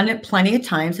 I've done it plenty of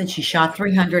times, and she shot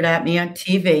 300 at me on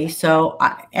TV. So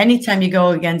anytime you go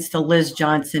against a Liz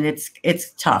Johnson,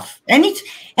 it's tough.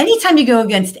 Anytime you go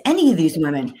against any of these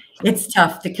women, it's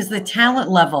tough because the talent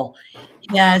level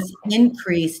has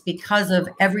increased because of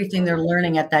everything they're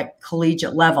learning at that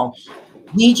collegiate level.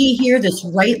 GG here, this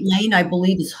right lane, I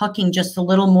believe, is hooking just a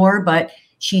little more, but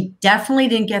she definitely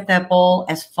didn't get that ball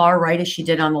as far right as she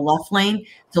did on the left lane.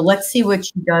 So let's see what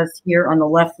she does here on the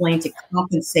left lane to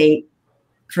compensate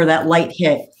for that light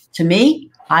hit. To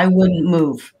me, I wouldn't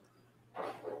move.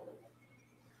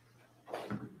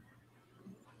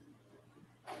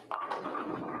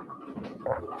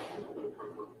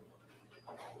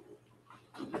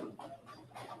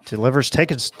 Delivers,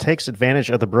 takes advantage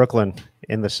of the Brooklyn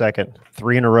in the second.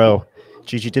 3 in a row.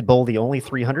 GG did bowl the only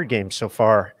 300 games so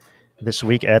far this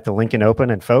week at the Lincoln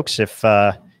Open. And folks, if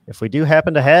we do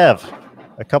happen to have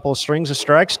a couple of strings of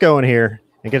strikes going here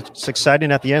and gets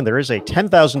exciting at the end, there is a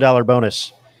 $10,000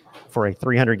 bonus for a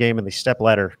 300 game in the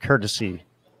Stepladder, courtesy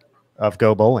of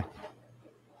Go Bowling.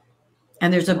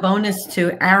 And there's a bonus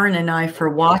to Aaron and I for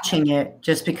watching it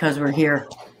just because we're here.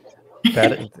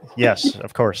 Yes,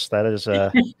 of course. That is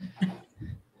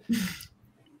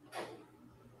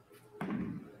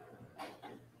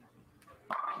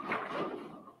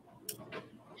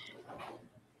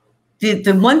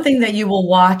The one thing that you will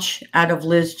watch out of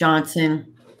Liz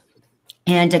Johnson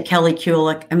and Kelly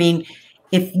Kulick, I mean,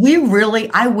 if we really,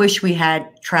 I wish we had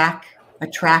a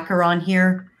tracker on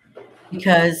here,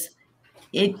 because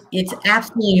it's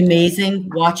absolutely amazing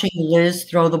watching Liz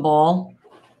throw the ball,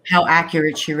 how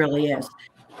accurate she really is.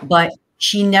 But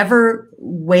she never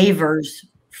wavers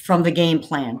from the game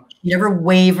plan. She never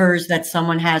wavers that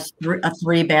someone has a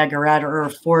 3-bagger at her or a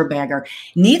 4-bagger.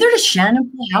 Neither does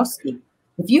Shannon Pluhowsky.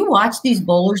 If you watch these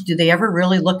bowlers, do they ever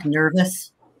really look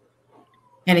nervous?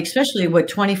 And especially with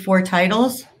 24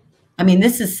 titles, I mean,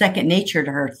 this is second nature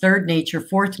to her, third nature,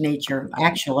 fourth nature,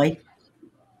 actually.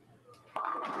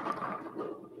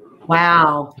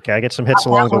 Wow. Okay, I get some hits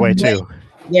along the way, too.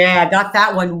 Yeah, I got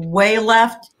that one way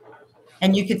left.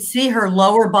 And you could see her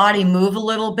lower body move a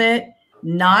little bit,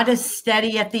 not as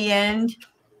steady at the end.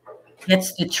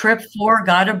 Gets the trip 4,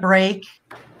 got a break.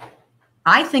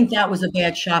 I think that was a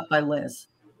bad shot by Liz.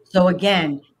 So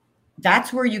again,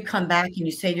 that's where you come back and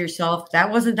you say to yourself, that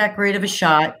wasn't that great of a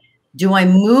shot. Do I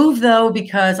move, though,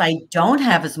 because I don't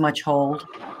have as much hold?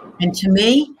 And to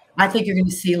me, I think you're going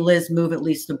to see Liz move at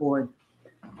least a board.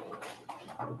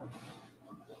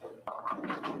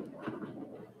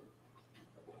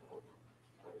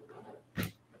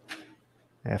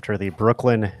 After the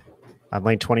Brooklyn on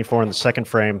lane 24 in the second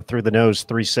frame, through the nose,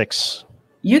 3-6.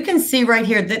 You can see right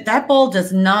here that that ball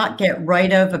does not get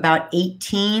right of about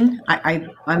 18.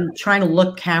 I'm trying to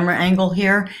look camera angle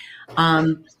here.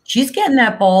 She's getting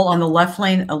that ball on the left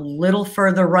lane a little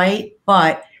further right,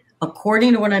 but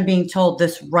according to what I'm being told,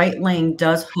 this right lane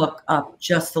does hook up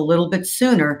just a little bit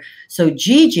sooner. So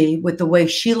Gigi, with the way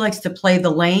she likes to play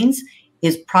the lanes,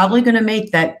 is probably going to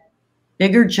make that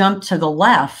bigger jump to the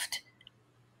left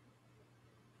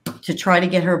to try to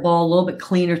get her ball a little bit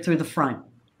cleaner through the front.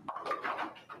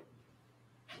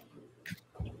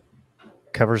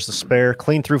 Covers the spare,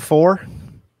 clean through 4.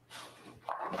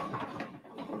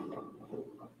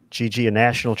 GG, a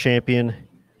national champion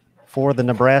for the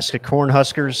Nebraska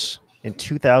Cornhuskers in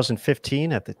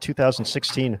 2015 at the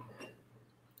 2016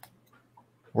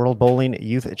 World Bowling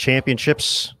Youth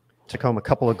Championships. Took home a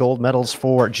couple of gold medals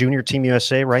for Junior Team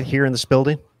USA right here in this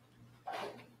building.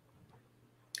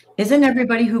 Isn't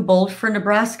everybody who bowled for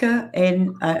Nebraska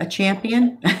a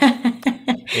champion?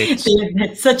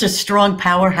 It's such a strong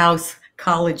powerhouse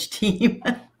college team.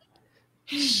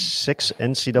 6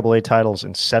 NCAA titles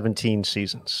in 17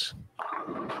 seasons.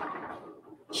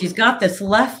 She's got this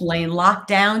left lane locked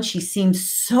down. She seems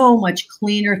so much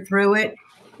cleaner through it.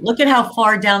 Look at how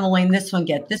far down the lane this one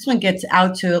gets. This one gets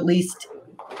out to at least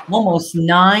almost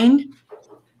 9.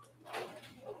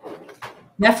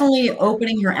 Definitely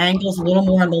opening her angles a little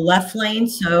more on the left lane.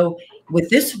 So with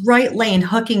this right lane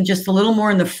hooking just a little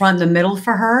more in the front and the middle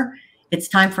for her, it's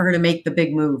time for her to make the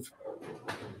big move.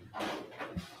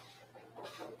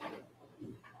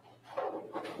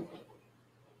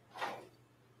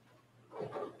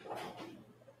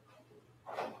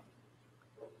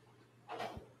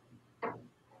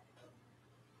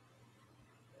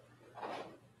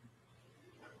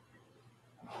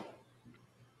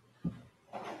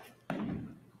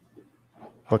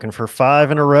 Looking for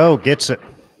 5 in a row, gets it.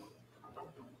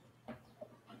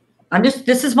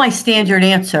 This is my standard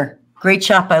answer. Great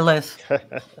shot by Liz.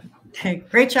 Okay,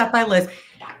 great shot by Liz.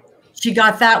 She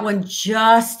got that one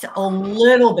just a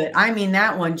little bit. I mean,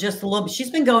 that one just a little bit.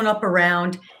 She's been going up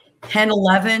around 10,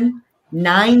 11,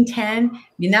 9, 10. I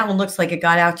mean, that one looks like it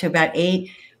got out to about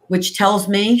 8, which tells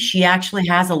me she actually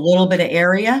has a little bit of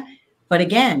area. But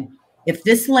again, if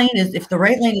the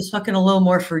right lane is hooking a little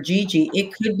more for Gigi,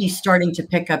 it could be starting to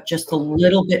pick up just a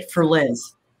little bit for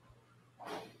Liz.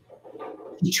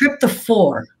 She tripped the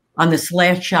 4 on this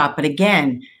last shot, but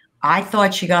again, I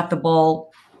thought she got the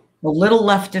ball a little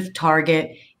left of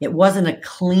target. It wasn't a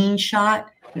clean shot.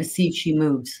 I'm going to see if she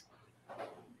moves.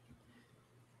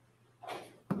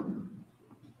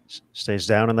 Stays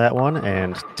down in that one,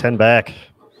 and 10 back.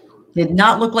 Did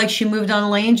not look like she moved on the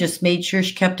lane, just made sure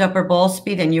she kept up her ball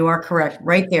speed, and you are correct.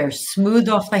 Right there, smooth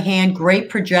off the hand, great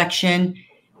projection.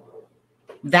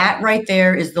 That right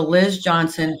there is the Liz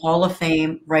Johnson Hall of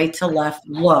Fame right to left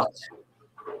look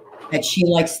that she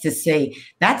likes to see.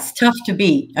 That's tough to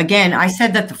beat. Again, I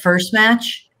said that the first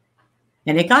match,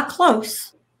 and it got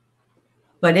close,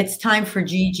 but it's time for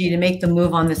Gigi to make the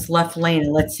move on this left lane,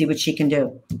 and let's see what she can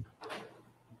do.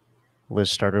 Liz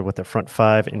started with the front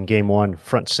 5 in game 1,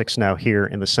 front 6 now here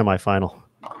in the semifinal.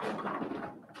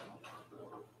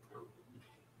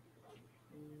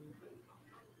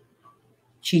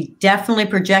 She definitely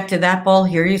projected that ball.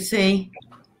 Here you see.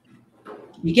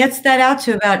 He gets that out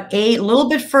to about 8, a little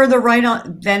bit further right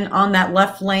than on that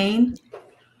left lane.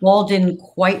 Ball didn't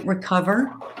quite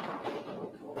recover.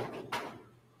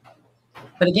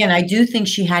 But again, I do think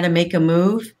she had to make a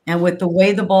move. And with the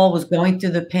way the ball was going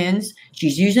through the pins,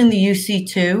 she's using the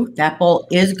UC2. That ball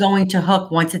is going to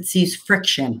hook once it sees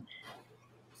friction.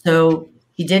 So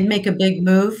he did make a big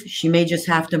move. She may just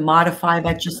have to modify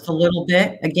that just a little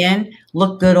bit. Again,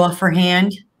 look good off her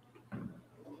hand.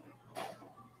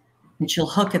 And she'll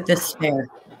hook at this spare.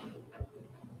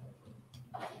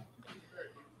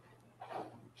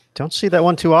 Don't see that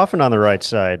one too often on the right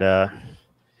side.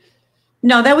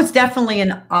 No, that was definitely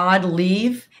an odd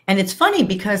leave. And it's funny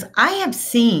because I have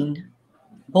seen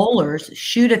bowlers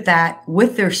shoot at that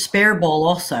with their spare ball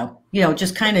also, you know,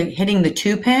 just kind of hitting the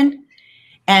 2-pin.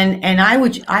 And I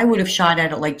would have shot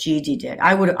at it like Gigi did.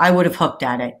 I would have hooked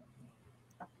at it.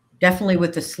 Definitely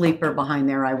with the sleeper behind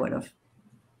there, I would have.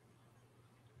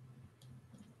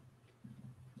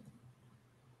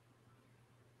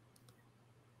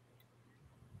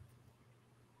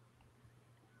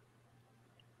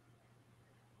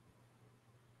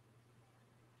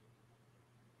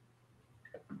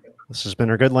 This has been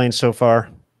her good lane so far.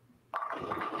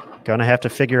 Gonna have to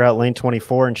figure out lane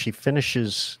 24, and she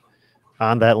finishes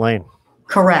on that lane.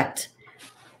 Correct.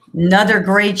 Another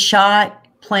great shot,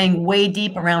 playing way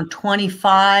deep around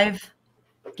 25,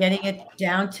 getting it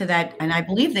down to that. And I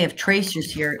believe they have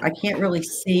tracers here. I can't really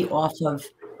see off of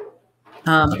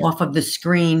the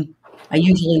screen. I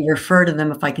usually refer to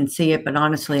them if I can see it, but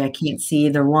honestly, I can't see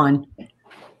either one.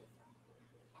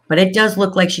 But it does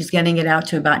look like she's getting it out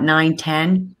to about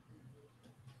 9-10.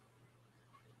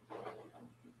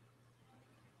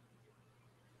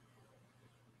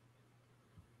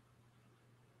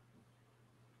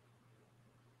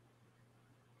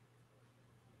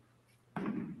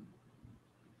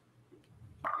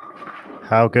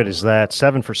 How good is that?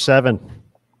 7 for 7.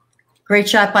 Great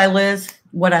shot by Liz.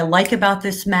 What I like about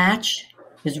this match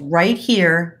is right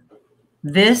here,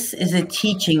 this is a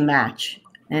teaching match.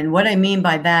 And what I mean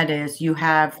by that is you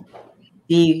have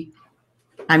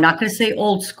I'm not going to say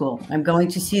old school. I'm going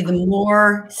to see the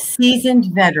more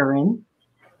seasoned veteran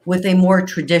with a more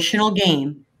traditional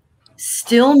game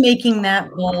still making that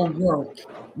ball work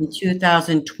in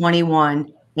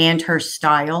 2021 and her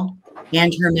style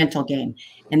and her mental game.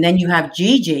 And then you have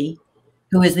Gigi,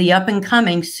 who is the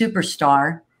up-and-coming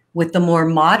superstar with the more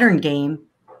modern game,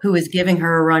 who is giving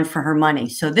her a run for her money.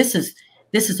 So this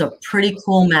is a pretty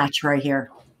cool match right here.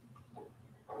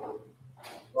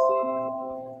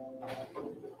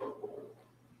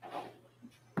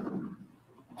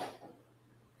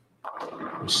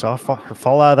 We saw her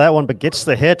fall out of that one, but gets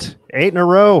the hit. 8 in a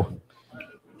row.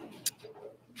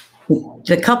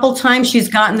 The couple times she's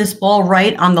gotten this ball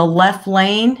right on the left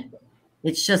lane,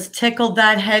 it's just tickled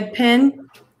that head pin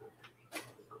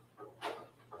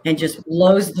and just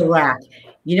blows the rack.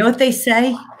 You know what they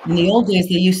say? In the old days,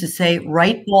 they used to say,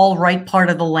 right ball, right part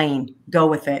of the lane. Go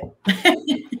with it.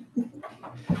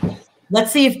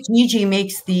 Let's see if Gigi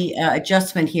makes the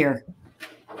adjustment here.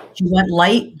 She went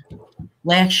light,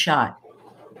 last shot.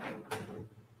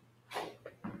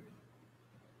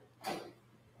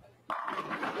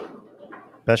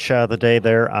 Best shot of the day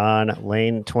there on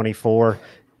lane 24.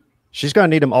 She's going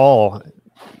to need them all.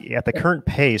 At the current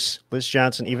pace, Liz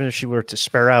Johnson, even if she were to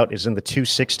spare out, is in the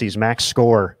 260s max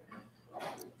score.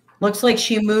 Looks like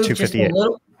she moved just a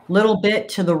little bit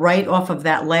to the right off of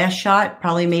that last shot.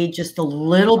 Probably made just a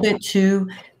little bit too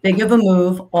big of a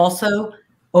move. Also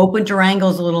opened her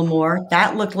angles a little more.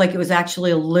 That looked like it was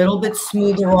actually a little bit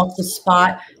smoother off the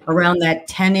spot around that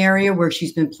 10 area where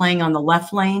she's been playing on the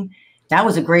left lane. That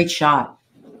was a great shot.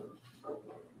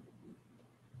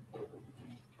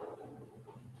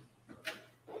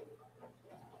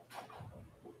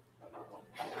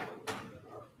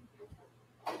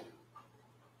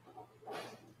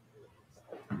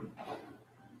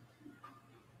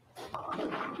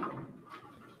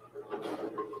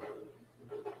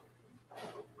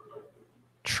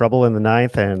 Trouble in the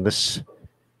 9th, and this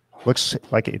looks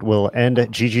like it will end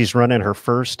Gigi's run in her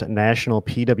first national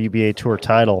PWBA Tour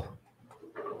title.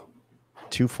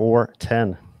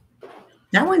 2-4-10.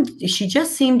 That one, she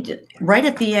just seemed right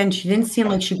at the end. She didn't seem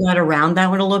like she got around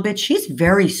that one a little bit. She's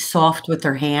very soft with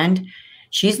her hand.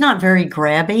 She's not very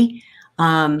grabby.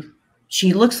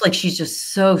 She looks like she's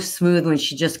just so smooth when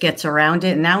she just gets around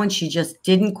it. And that one she just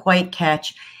didn't quite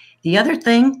catch. The other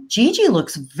thing, Gigi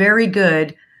looks very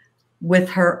good with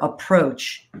her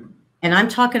approach. And I'm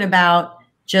talking about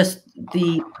just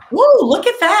the, woo, look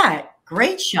at that.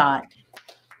 Great shot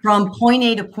from point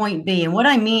A to point B. And what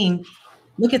I mean,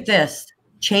 look at this.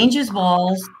 Changes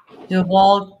balls. The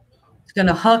ball is going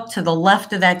to hook to the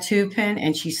left of that 2-pin,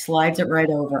 and she slides it right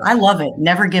over. I love it.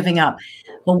 Never giving up.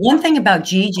 But one thing about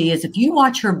Gigi is if you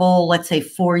watch her bowl, let's say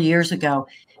 4 years ago,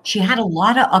 She had a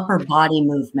lot of upper body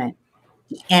movement.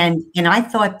 And I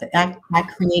thought that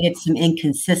created some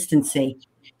inconsistency.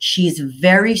 She's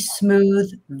very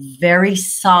smooth, very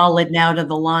solid now to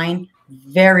the line,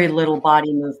 very little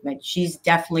body movement. She's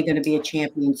definitely going to be a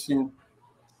champion soon.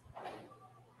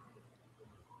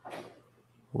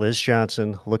 Liz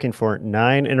Johnson looking for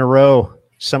 9 in a row.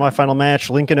 Semifinal match,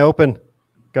 Lincoln Open.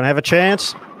 Going to have a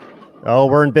chance? Oh,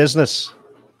 we're in business.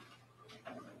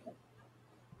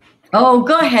 Oh,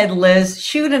 go ahead, Liz.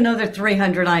 Shoot another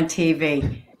 300 on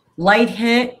TV. Light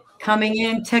hit, coming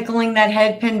in, tickling that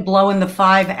head pin, blowing the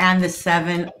 5 and the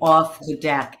 7 off the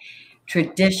deck.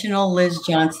 Traditional Liz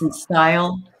Johnson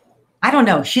style. I don't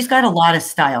know. She's got a lot of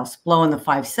styles. Blowing the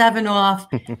 5-7 off,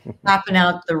 popping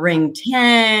out the ring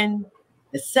 10,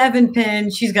 the 7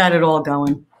 pin. She's got it all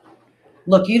going.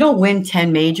 Look, you don't win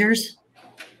 10 majors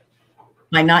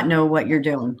by not know what you're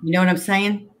doing. You know what I'm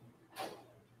saying?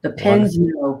 The pins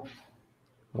know.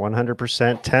 100%.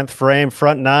 10th frame,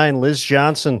 front 9, Liz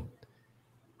Johnson.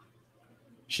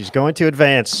 She's going to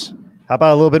advance. How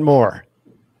about a little bit more?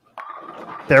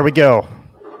 There we go.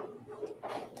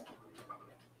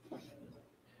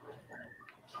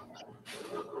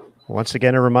 Once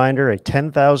again, a reminder, a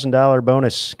 $10,000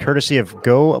 bonus courtesy of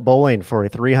Go Bowling for a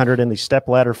 300 in the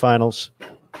Stepladder finals.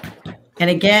 And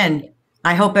again,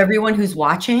 I hope everyone who's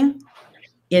watching,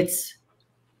 it's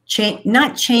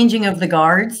not changing of the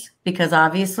guards, because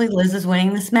obviously Liz is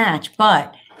winning this match,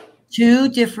 but 2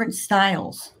 different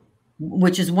styles,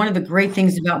 which is one of the great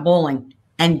things about bowling,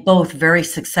 and both very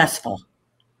successful.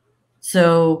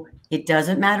 So it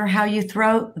doesn't matter how you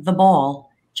throw the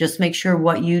ball. Just make sure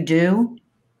what you do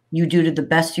to the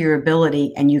best of your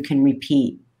ability, and you can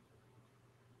repeat.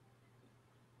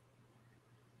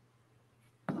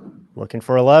 Looking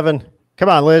for 11. Come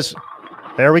on, Liz.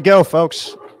 There we go,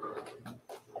 folks.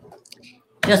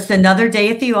 Just another day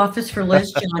at the office for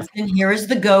Liz Johnson. Here is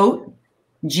the GOAT,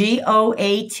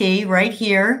 G-O-A-T, right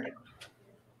here,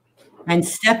 and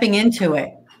stepping into it.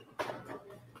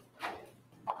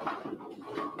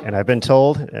 And I've been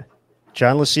told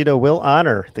John Lucido will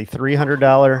honor the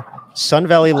 $300 Sun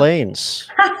Valley Lanes.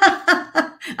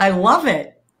 I love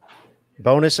it.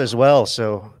 Bonus as well.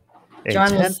 So John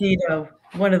Lucido,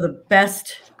 one of the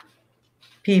best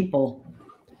people.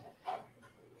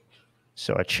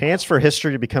 So a chance for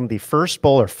history to become the first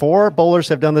bowler. 4 bowlers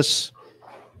have done this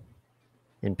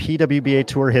in PWBA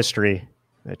Tour history,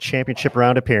 a championship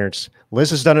round appearance.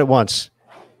 Liz has done it once,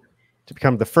 to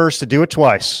become the first to do it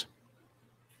twice.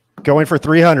 Going for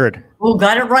 300. Oh,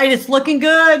 got it right. It's looking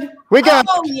good. We got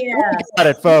it. Yeah. We got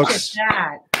it, folks. Look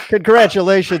at that.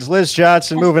 Congratulations, Liz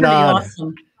Johnson. That's moving on.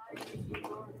 Awesome.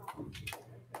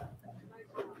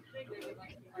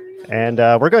 And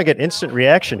we're going to get instant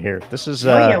reaction here. This is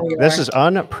this is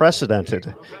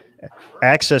unprecedented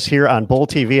access here on Bowl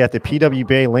TV at the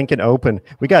PWBA Lincoln Open.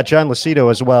 We got John Lucido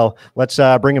as well. Let's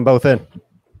bring them both in.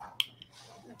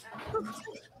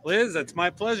 Liz, it's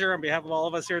my pleasure on behalf of all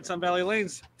of us here at Sun Valley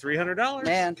Lanes. $300.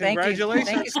 Man, congratulations!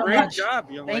 Thank you so Great much. job,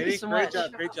 young Thank lady. you so Great much.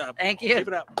 job. Great job. Thank you. Keep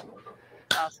it up.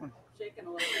 Awesome.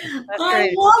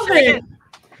 I love it.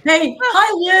 Hey,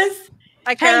 hi, Liz.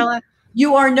 Hi, Carolyn. Hey,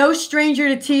 you are no stranger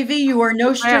to TV. You are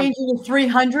no stranger to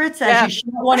 300s, as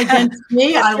you shot one against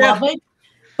me. I love it.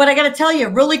 But I got to tell you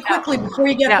really quickly before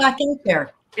you get back out there.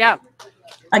 Yeah.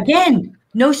 Again,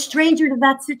 no stranger to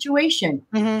that situation.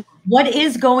 Mm-hmm. What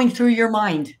is going through your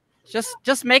mind?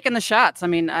 Just making the shots. I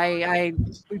mean, I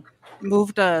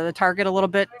moved the target a little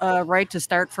bit right to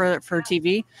start for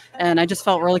TV, and I just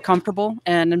felt really comfortable.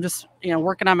 And I'm just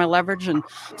working on my leverage and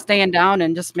staying down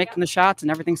and just making the shots, and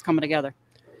everything's coming together.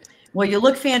 Well, you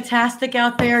look fantastic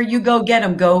out there. You go get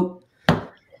them, GOAT.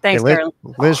 Thanks, Liz, Carolyn.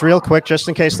 Liz, real quick, just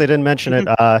in case they didn't mention it,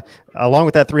 along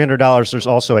with that $300, there's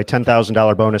also a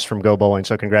 $10,000 bonus from Go Bowling.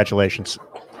 So congratulations.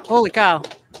 Holy cow.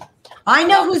 I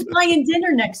know who's buying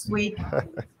dinner next week.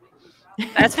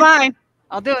 That's fine.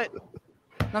 I'll do it.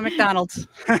 No McDonald's.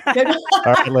 All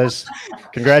right, Liz.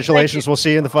 Congratulations. We'll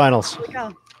see you in the finals.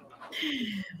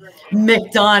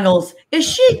 McDonald's. Is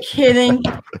she kidding?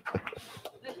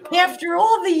 After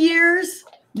all the years?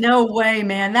 No way,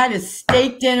 man. That is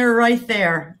steak dinner right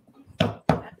there.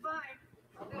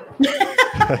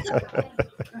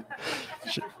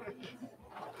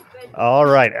 All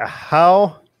right.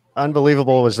 How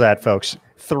unbelievable was that, folks?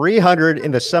 300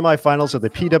 in the semifinals of the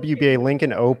PWBA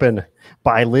Lincoln Open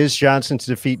by Liz Johnson to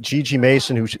defeat GG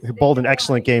Mason, who bowled an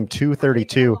excellent game,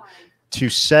 232, to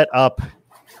set up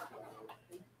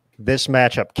this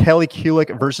matchup. Kelly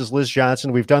Kulick versus Liz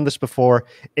Johnson. We've done this before.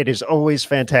 It is always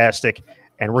fantastic.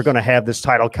 And we're going to have this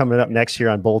title coming up next year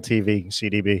on Bowl TV,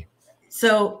 CDB.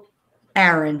 So,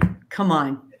 Aaron, come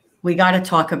on. We got to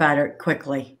talk about it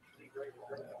quickly.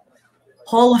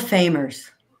 Hall of Famers.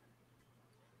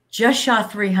 Just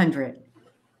shot 300.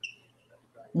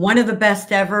 One of the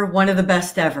best ever, one of the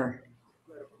best ever.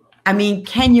 I mean,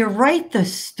 can you write the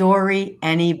story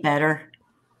any better?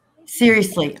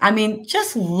 Seriously. I mean,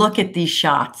 just look at these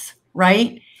shots,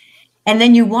 right? And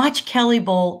then you watch Kelly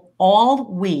bowl all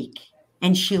week,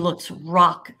 and she looks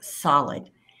rock solid.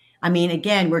 I mean,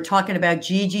 again, we're talking about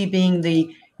GG being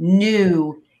the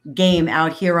new game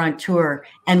out here on tour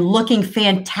and looking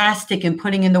fantastic and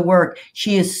putting in the work.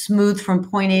 She is smooth from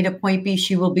point A to point B.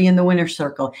 She will be in the winner's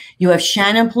circle. You have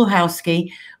Shannon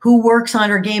Pluhowsky, who works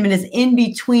on her game and is in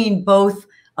between both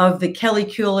of the Kelly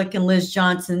Kulick and Liz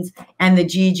Johnsons and the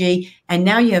GG. And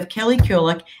now you have Kelly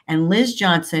Kulick and Liz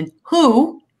Johnson,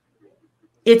 who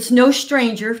it's no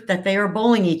stranger that they are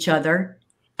bowling each other,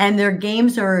 and their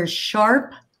games are as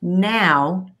sharp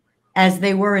now as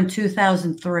they were in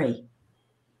 2003.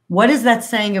 What is that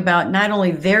saying about not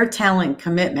only their talent and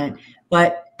commitment,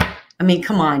 but, I mean,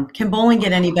 come on. Can bowling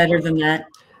get any better than that?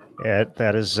 Yeah,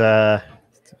 that is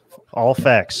all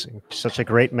facts. Such a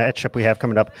great matchup we have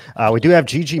coming up. We do have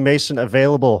GG Mason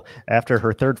available after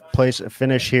her third place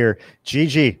finish here.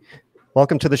 GG,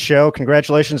 welcome to the show.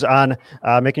 Congratulations on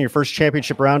making your first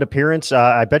championship round appearance.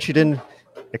 I bet you didn't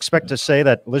expect to say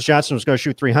that Liz Johnson was going to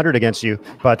shoot 300 against you,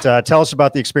 but tell us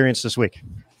about the experience this week.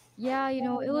 Yeah, you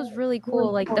know, it was really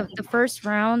cool. Like the first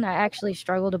round, I actually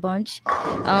struggled a bunch,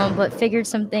 but figured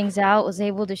some things out, was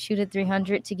able to shoot at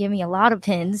 300 to give me a lot of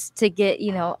pins to get,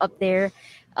 you know, up there.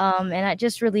 And I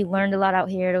just really learned a lot out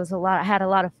here. It was a lot. I had a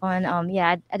lot of fun.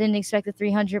 Yeah, I didn't expect the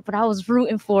 300, but I was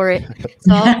rooting for it.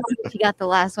 So she got the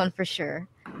last one for sure.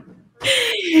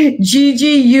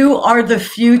 GG, you are the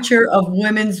future of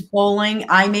women's bowling.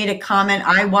 I made a comment.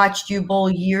 I watched you bowl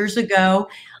years ago.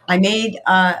 I made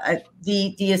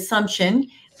the assumption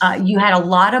you had a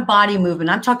lot of body movement.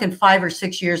 I'm talking 5 or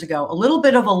 6 years ago. A little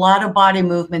bit of a lot of body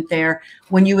movement there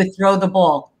when you would throw the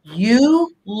ball.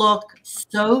 You look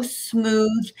so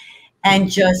smooth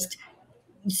and just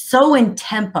so in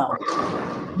tempo.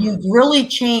 You've really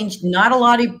changed. Not a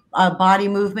lot of body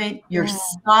movement. You're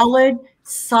solid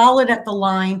at the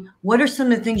line. What are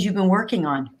some of the things you've been working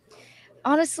on?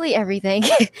 Honestly, everything,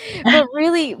 but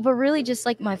really just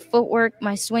like my footwork,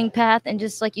 my swing path, and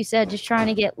just like you said, just trying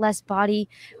to get less body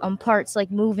parts like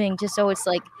moving, just so it's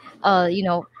like, you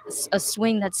know, a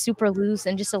swing that's super loose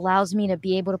and just allows me to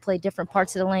be able to play different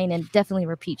parts of the lane and definitely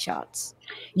repeat shots.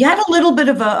 You had a little bit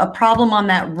of a problem on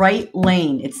that right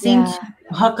lane. It seemed to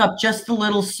hook up just a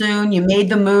little soon. You made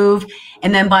the move,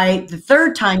 and then by the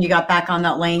third time you got back on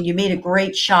that lane, you made a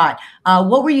great shot.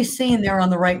 What were you seeing there on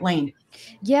the right lane?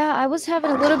 Yeah, I was having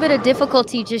a little bit of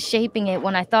difficulty just shaping it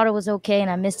when I thought it was okay, and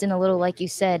I missed it a little, like you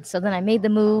said. So then I made the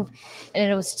move,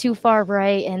 and it was too far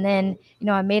right. And then, you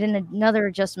know, I made another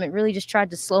adjustment, really just tried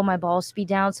to slow my ball speed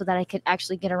down so that I could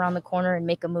actually get around the corner and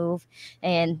make a move.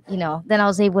 And, you know, then I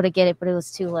was able to get it, but it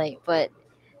was too late. But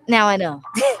now I know.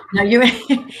 Now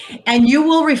and you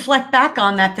will reflect back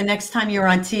on that the next time you're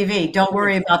on TV. Don't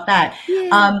worry about that.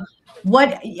 Yeah.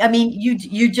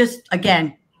 You just,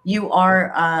 again, you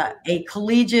are a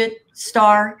collegiate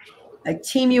star, a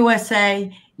Team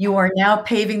USA. You are now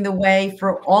paving the way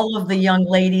for all of the young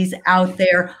ladies out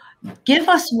there. Give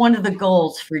us one of the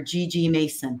goals for GG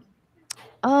Mason.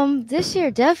 This year,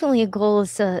 definitely a goal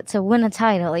is to win a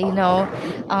title, you know.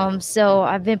 So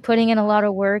I've been putting in a lot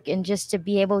of work, and just to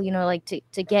be able, you know, like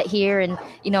to get here, and,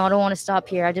 you know, I don't want to stop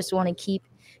here. I just want to keep,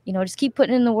 you know, just keep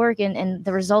putting in the work, and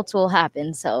the results will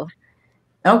happen. So.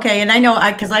 Okay, and I know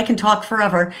because I can talk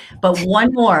forever, but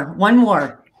one more.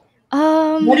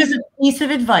 What is a piece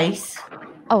of advice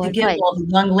to give all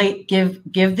the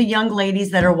give the young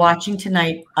ladies that are watching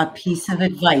tonight a piece of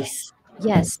advice?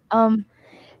 Yes. I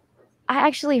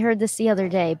actually heard this the other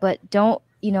day, but don't,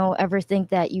 you know, ever think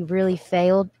that you really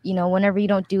failed. You know, whenever you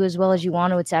don't do as well as you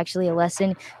want to, it's actually a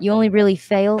lesson. You only really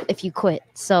fail if you quit.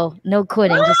 So no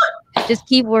quitting. Just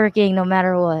keep working no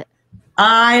matter what.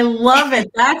 I love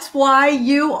it. That's why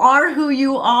you are who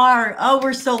you are. Oh,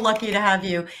 we're so lucky to have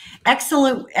you.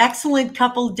 Excellent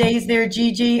couple days there,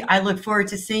 GG. I look forward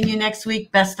to seeing you next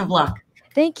week. Best of luck.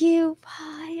 Thank you.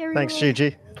 Bye, everyone. Thanks,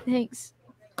 GG. Thanks.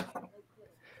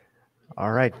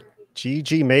 All right.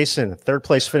 GG Mason, third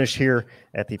place finish here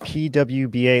at the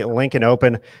PWBA Lincoln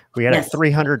Open. We had a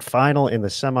 300 final in the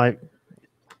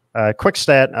Quick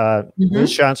stat,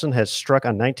 Liz Johnson has struck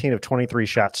on 19 of 23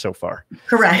 shots so far.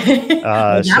 Correct.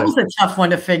 That was a tough one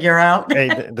to figure out.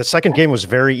 Hey, the second game was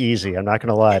very easy. I'm not going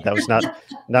to lie. That was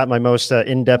not my most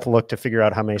in-depth look to figure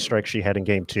out how many strikes she had in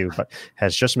game 2, but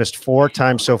has just missed 4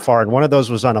 times so far. And one of those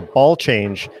was on a ball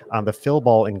change on the fill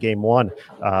ball in game 1.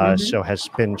 So has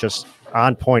been just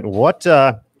on point.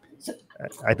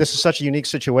 This is such a unique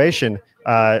situation.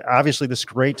 Obviously, this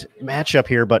great matchup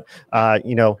here, but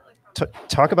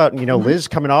talk about Liz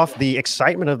coming off the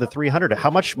excitement of the 300. How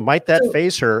much might that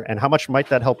phase her, and how much might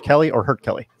that help Kelly or hurt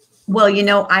Kelly?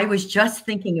 Well, I was just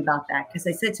thinking about that because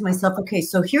I said to myself, okay,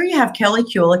 so here you have Kelly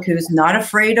Kulick, who's not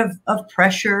afraid of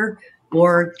pressure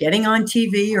or getting on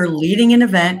TV or leading an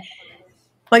event,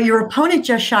 but your opponent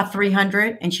just shot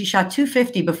 300 and she shot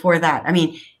 250 before that. I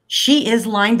mean, she is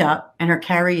lined up and her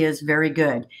carry is very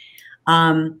good.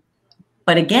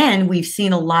 But again, we've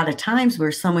seen a lot of times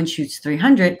where someone shoots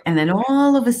 300 and then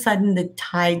all of a sudden the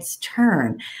tides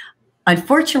turn.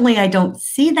 Unfortunately, I don't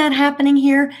see that happening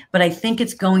here, but I think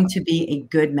it's going to be a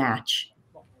good match.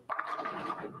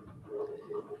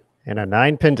 And a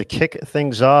 9-pin to kick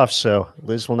things off, so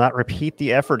Liz will not repeat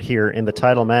the effort here in the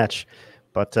title match,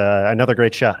 but another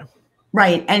great shot.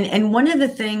 Right, and one of the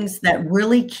things that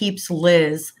really keeps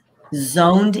Liz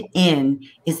zoned in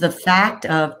is the fact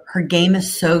of her game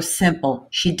is so simple.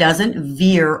 She doesn't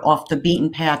veer off the beaten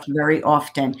path very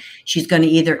often. She's going to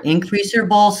either increase her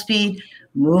ball speed,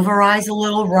 move her eyes a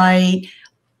little right,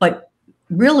 but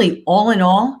really, all in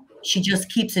all, she just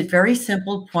keeps it very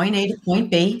simple, point A to point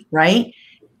B, right?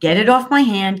 Get it off my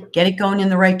hand, get it going in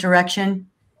the right direction,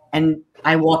 and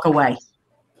I walk away.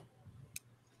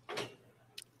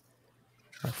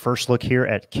 Our first look here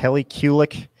at Kelly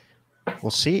Kulick.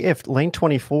 We'll see if lane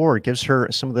 24 gives her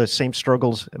some of the same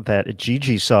struggles that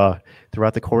Gigi saw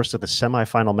throughout the course of the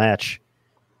semifinal match.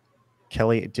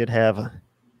 Kelly did have a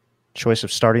choice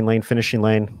of starting lane, finishing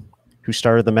lane. Who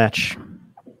started the match?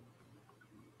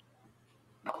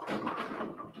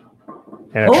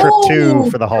 And a trip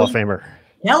 2 for the Hall of Famer.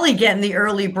 Kelly getting the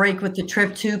early break with the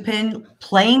trip 2 pin,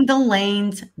 playing the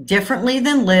lanes differently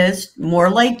than Liz, more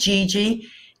like Gigi.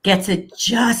 Gets it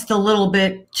just a little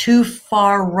bit too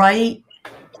far right,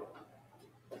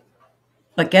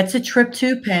 but gets a trip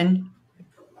 2 pin.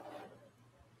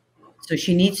 So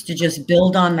she needs to just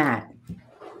build on that.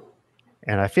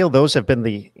 And I feel those have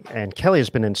been and Kelly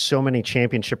has been in so many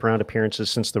championship round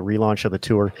appearances since the relaunch of the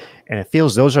tour, and it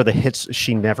feels those are the hits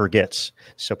she never gets.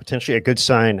 So potentially a good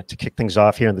sign to kick things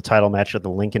off here in the title match of the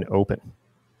Lincoln Open.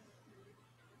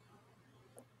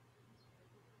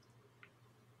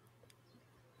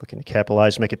 Looking to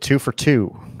capitalize, make it 2 for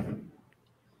 2.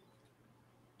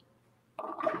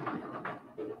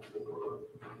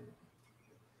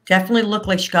 Definitely looked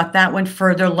like she got that one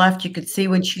further left. You could see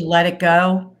when she let it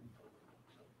go.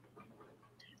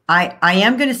 I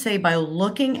am going to say by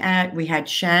looking at, we had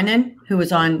Shannon, who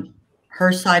was on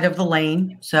her side of the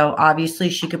lane. So obviously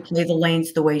she could play the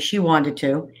lanes the way she wanted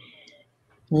to.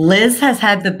 Liz has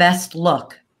had the best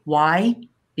look. Why?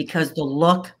 Because the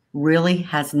look really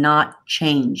has not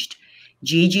changed.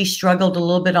 Gigi struggled a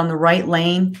little bit on the right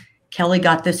lane. Kelly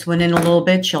got this one in a little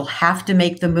bit. She'll have to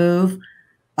make the move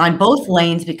on both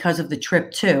lanes because of the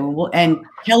trip 2. And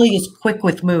Kelly is quick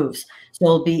with moves. So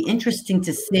it'll be interesting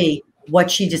to see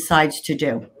what she decides to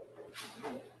do.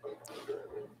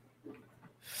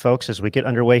 Folks, as we get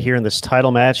underway here in this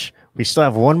title match, we still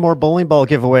have one more bowling ball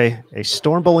giveaway, a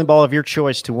Storm bowling ball of your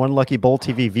choice to one lucky Bowl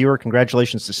TV viewer.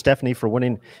 Congratulations to Stephanie for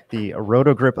winning the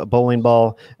Roto Grip bowling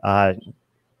ball at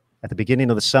the beginning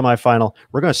of the semifinal.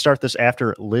 We're going to start this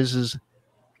after Liz's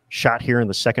shot here in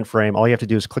the second frame. All you have to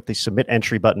do is click the submit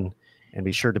entry button and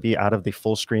be sure to be out of the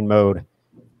full screen mode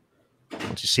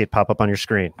once you see it pop up on your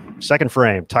screen. Second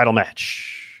frame, title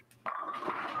match.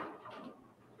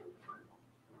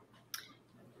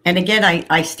 And again,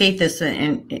 I state this,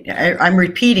 and I'm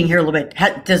repeating here a little bit.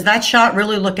 Does that shot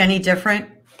really look any different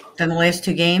than the last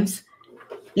 2 games?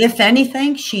 If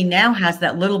anything, she now has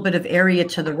that little bit of area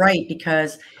to the right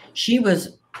because she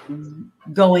was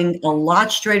going a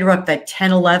lot straighter up that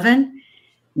 10-11.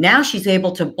 Now she's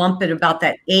able to bump it about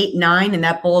that 8-9, and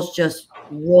that ball's just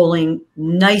rolling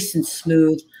nice and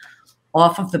smooth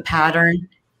off of the pattern.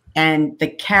 And the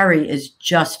carry is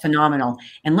just phenomenal.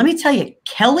 And let me tell you,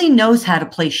 Kelly knows how to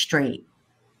play straight.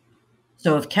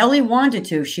 So if Kelly wanted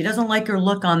to, if she doesn't like her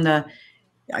look on the,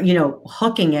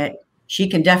 hooking it, she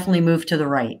can definitely move to the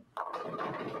right.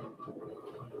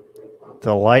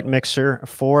 The light mixer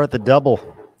for the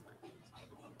double.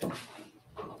 Do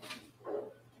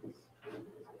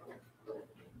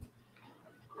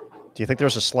you think there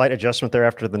was a slight adjustment there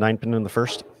after the 9-pin in the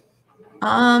first?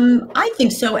 I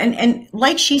think so. And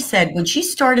like she said, when she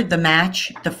started the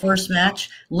match, the first match,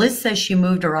 Liz says she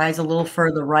moved her eyes a little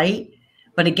further right.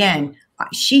 But again,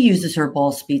 she uses her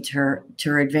ball speed to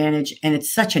her advantage, and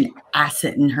it's such an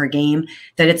asset in her game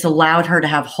that it's allowed her to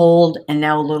have hold and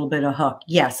now a little bit of hook.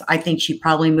 Yes, I think she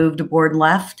probably moved a board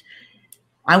left.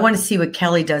 I want to see what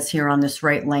Kelly does here on this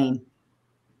right lane.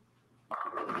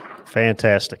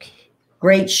 Fantastic.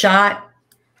 Great shot.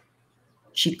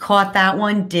 She caught that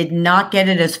one, did not get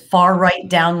it as far right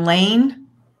down lane.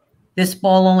 This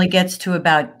ball only gets to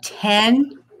about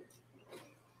 10.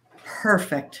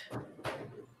 Perfect.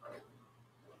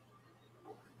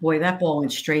 Boy, that ball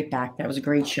went straight back. That was a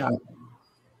great shot.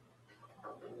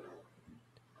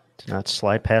 Did not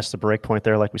slide past the break point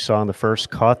there like we saw in the first.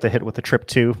 Caught the hit with the trip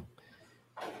two.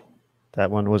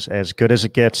 That one was as good as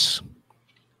it gets.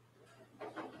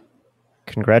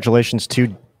 Congratulations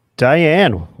to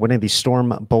Diane winning the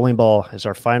Storm bowling ball as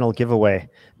our final giveaway.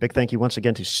 Big thank you once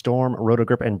again to Storm,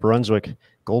 Rotogrip, and Brunswick,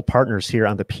 gold partners here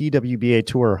on the PWBA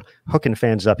Tour, hooking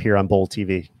fans up here on Bowl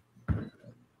TV.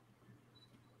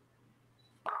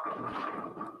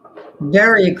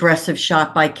 Very aggressive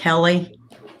shot by Kelly.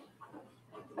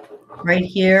 Right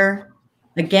here.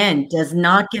 Again, does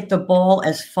not get the ball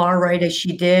as far right as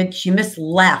she did. She missed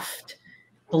left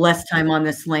the last time on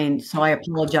this lane, so I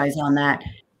apologize on that.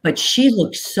 But she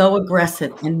looked so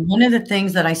aggressive. And one of the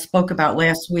things that I spoke about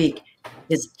last week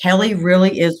is Kelly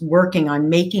really is working on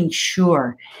making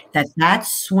sure that that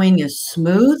swing is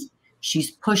smooth.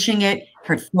 She's pushing it.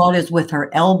 Her thought is with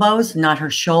her elbows, not her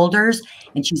shoulders.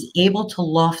 And she's able to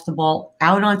loft the ball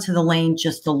out onto the lane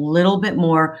just a little bit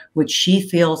more, which she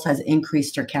feels has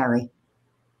increased her carry.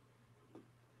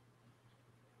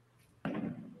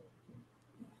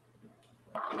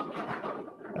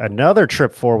 Another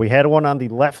trip four. We had one on the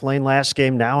left lane last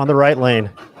game, now on the right lane.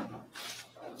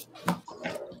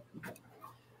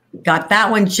 Got that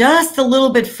one just a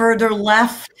little bit further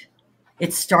left.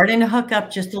 It's starting to hook up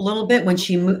just a little bit. When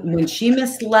she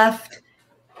missed left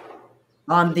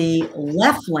on the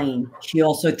left lane, she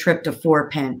also tripped a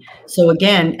 4-pin. So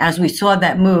again, as we saw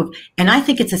that move, and I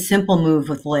think it's a simple move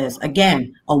with Liz.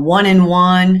 Again, a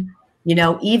 1-and-1, you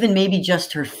know, even maybe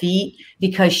just her feet,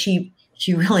 because she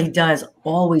really does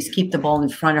always keep the ball in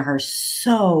front of her.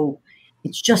 So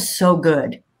it's just so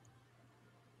good.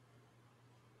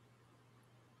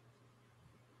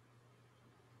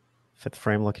 Fifth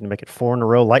frame looking to make it 4 in a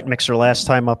row. Light mixer last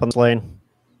time up on the lane.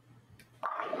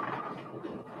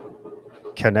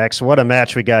 Connects. What a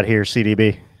match we got here,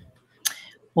 CDB.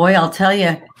 Boy, I'll tell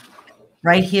you,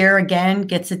 right here again,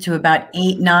 gets it to about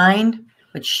 8-9,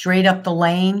 but straight up the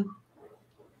lane.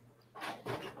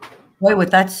 Boy,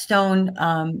 with that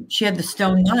stone, she had the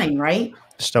stone 9, right?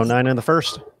 Stone 9 in the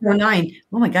first. Stone 9.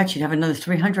 Oh my God, she'd have another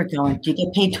 300 going. Do you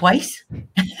get paid twice?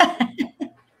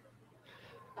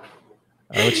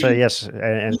 I would say yes.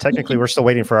 And technically, we're still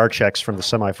waiting for our checks from the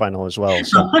semifinal as well.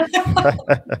 So.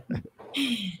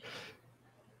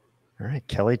 All right,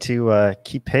 Kelly to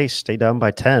keep pace, stay down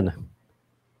by 10.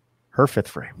 Her fifth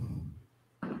frame.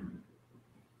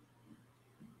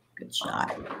 Good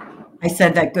shot. I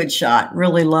said that good shot.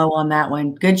 Really low on that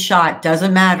one. Good shot.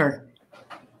 Doesn't matter.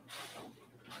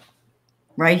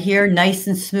 Right here, nice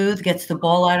and smooth. Gets the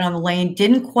ball out on the lane.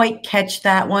 Didn't quite catch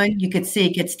that one. You could see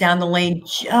it gets down the lane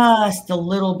just a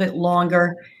little bit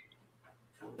longer.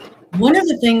 One of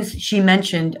the things she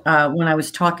mentioned when I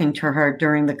was talking to her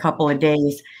during the couple of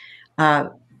days,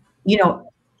 you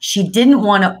know, she didn't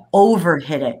want to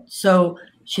overhit it. So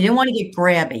she didn't want to get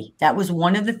grabby. That was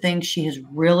one of the things she has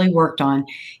really worked on,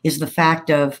 is the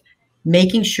fact of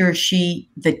making sure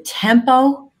the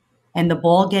tempo and the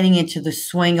ball getting into the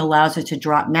swing allows it to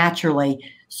drop naturally,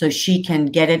 so she can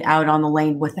get it out on the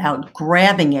lane without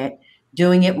grabbing it,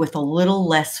 doing it with a little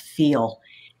less feel.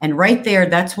 And right there,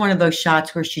 that's one of those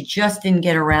shots where she just didn't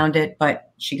get around it,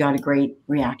 but she got a great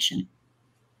reaction.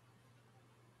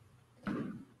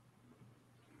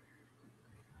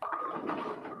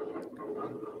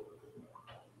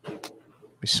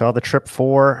 We saw the trip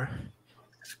 4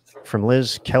 from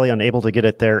Liz. Kelly unable to get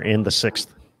it there in the 6th.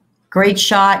 Great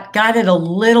shot. Got it a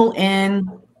little in,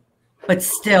 but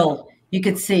still, you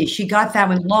could see she got that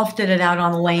one, lofted it out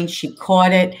on the lane. She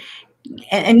caught it.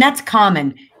 And that's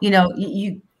common. You know,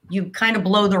 you kind of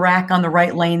blow the rack on the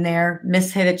right lane there,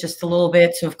 mishit it just a little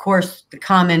bit. So, of course, the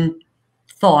common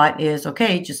thought is,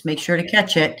 okay, just make sure to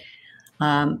catch it.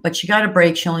 But she got a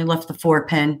break. She only left the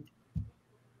 4-pin.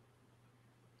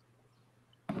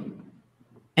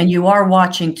 And you are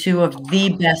watching two of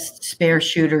the best spare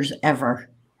shooters ever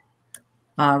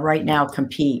right now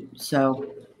compete.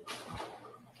 So,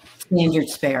 standard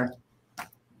spare.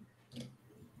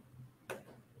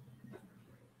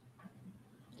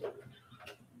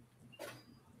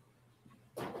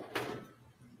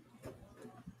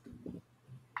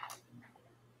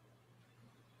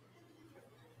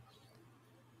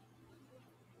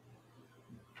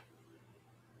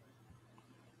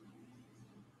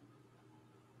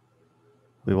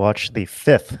 We watched the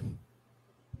 5th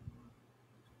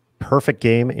perfect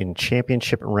game in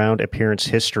championship round appearance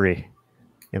history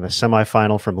in the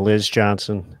semifinal from Liz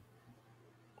Johnson.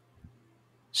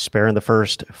 Spare in the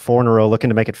first, 4 in a row, looking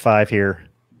to make it 5 here.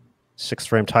 6th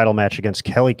frame title match against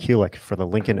Kelly Kulick for the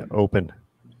Lincoln Open.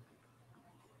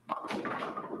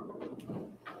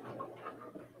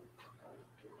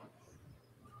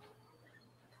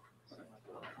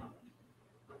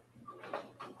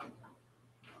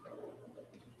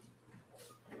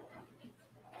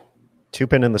 Two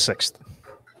pin in the 6th.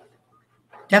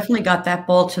 Definitely got that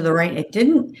ball to the right. It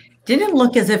didn't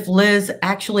look as if Liz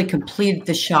actually completed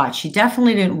the shot. She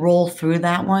definitely didn't roll through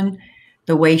that one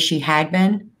the way she had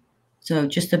been. So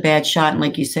just a bad shot. And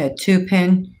like you said, 2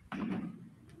 pin.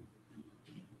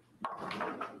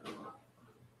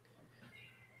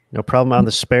 No problem on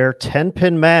the spare. 10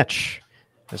 pin match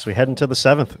as we head into the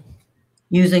 7th.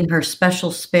 Using her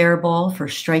special spare ball for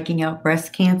striking out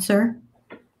breast cancer.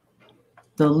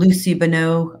 The Lucy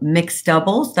Bonneau mixed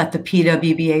doubles that the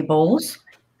PWBA bowls.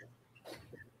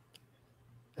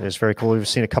 It is very cool. We've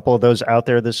seen a couple of those out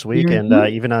there this week, and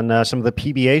even on some of the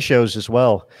PBA shows as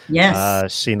well.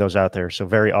 Yes. Seen those out there. So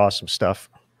very awesome stuff.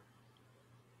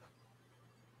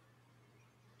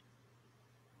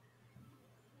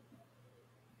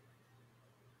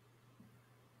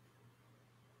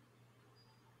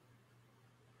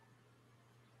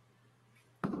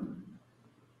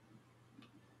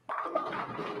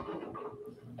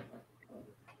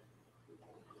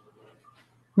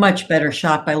 Much better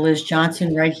shot by Liz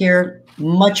Johnson right here.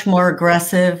 Much more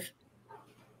aggressive.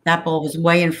 That ball was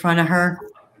way in front of her.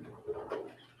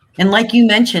 And like you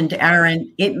mentioned,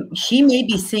 Aaron, she may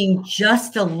be seeing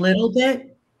just a little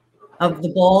bit of the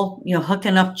ball,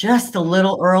 hooking up just a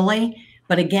little early.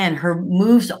 But again, her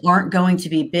moves aren't going to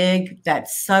be big. That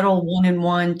subtle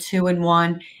 1-in-1,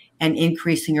 2-in-1, and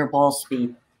increasing her ball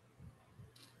speed.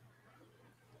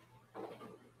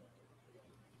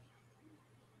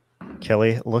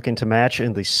 Kelly looking to match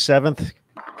in the 7th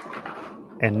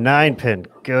and 9 pin.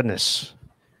 Goodness.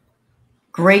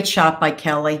 Great shot by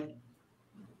Kelly.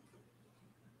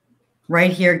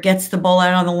 Right here, gets the ball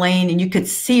out on the lane, and you could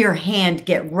see her hand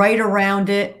get right around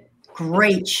it.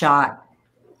 Great shot.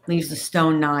 Leaves the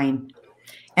stone 9.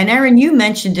 And Aaron, you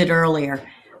mentioned it earlier.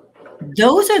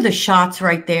 Those are the shots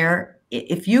right there.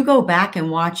 If you go back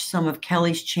and watch some of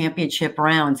Kelly's championship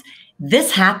rounds,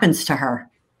 this happens to her.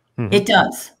 Mm-hmm. It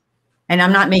does. And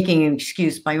I'm not making an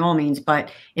excuse by all means,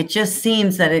 but it just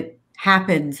seems that it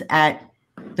happens at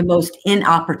the most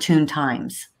inopportune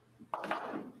times.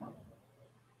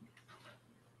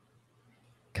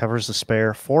 Covers the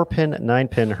spare. 4 pin, 9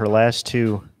 pin, her last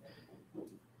 2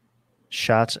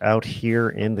 shots out here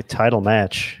in the title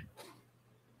match.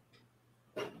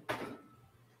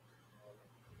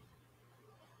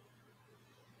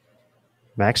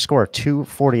 Max score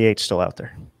 248 still out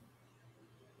there.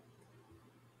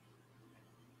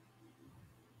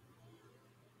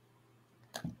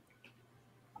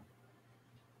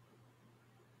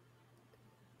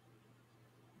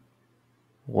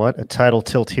 What a title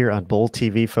tilt here on Bowl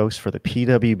TV, folks, for the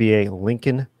PWBA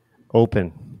Lincoln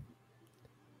Open.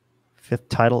 5th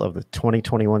title of the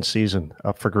 2021 season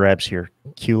up for grabs here.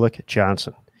 Kulick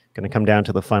Johnson going to come down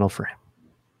to the final frame.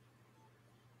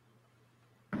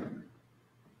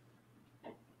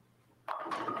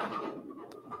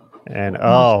 And,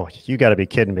 oh, you got to be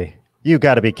kidding me. You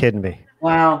got to be kidding me.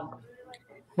 Wow.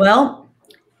 Well,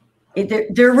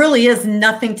 there really is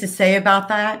nothing to say about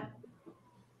that.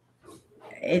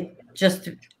 It just,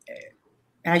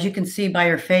 as you can see by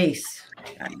her face,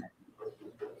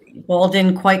 ball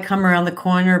didn't quite come around the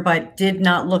corner, but did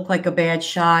not look like a bad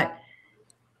shot.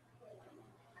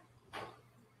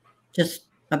 Just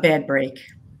a bad break.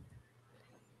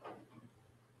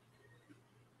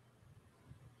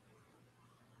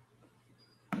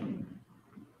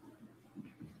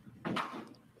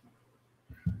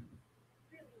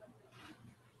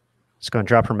 It's going to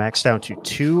drop her max down to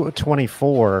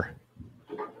 224.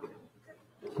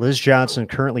 Liz Johnson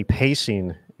currently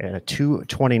pacing at a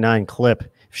 229 clip.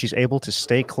 If she's able to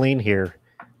stay clean here,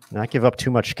 not give up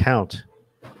too much count,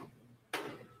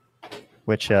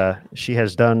 which she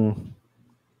has done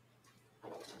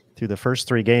through the first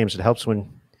 3 games. It helps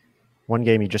when one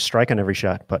game you just strike on every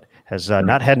shot, but has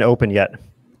not had an open yet.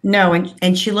 No,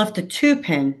 and she left a 2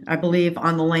 pin, I believe,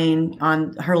 on the lane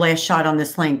on her last shot on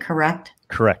this lane, correct?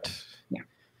 Correct.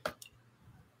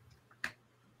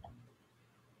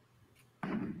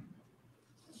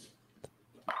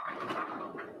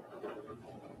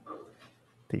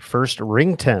 The first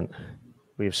ring 10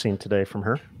 we've seen today from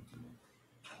her.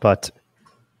 But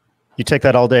you take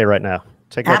that all day right now.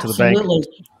 Take that to the bank.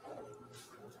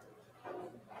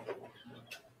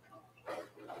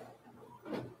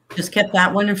 Just kept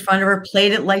that one in front of her,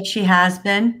 played it like she has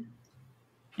been.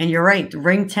 And you're right,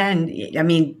 ring 10, I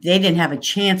mean, they didn't have a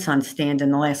chance on stand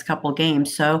in the last couple of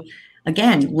games. So,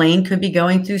 again, lane could be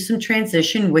going through some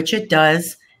transition, which it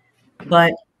does.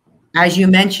 But as you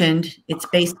mentioned, it's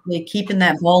basically keeping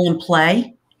that ball in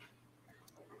play.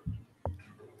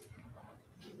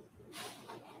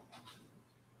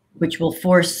 Which will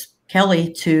force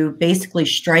Kelly to basically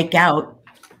strike out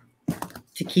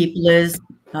to keep Liz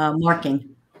marking.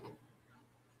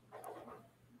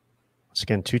 Once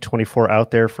again, 224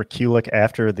 out there for Kulick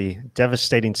after the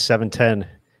devastating 710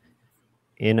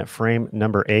 in frame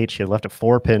number 8. She had left a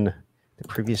 4-pin the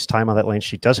previous time on that lane.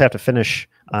 She does have to finish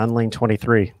on lane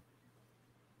 23.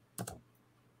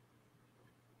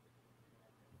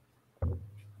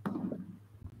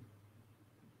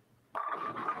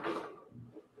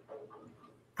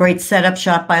 Great setup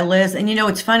shot by Liz. And you know,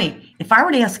 it's funny. If I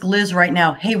were to ask Liz right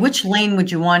now, hey, which lane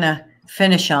would you want to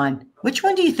finish on? Which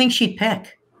one do you think she'd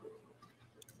pick?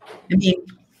 I mean,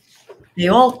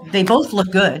 they both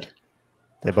look good.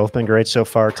 They've both been great so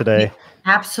far today. Yeah,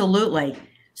 absolutely.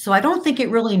 So I don't think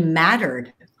it really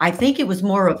mattered. I think it was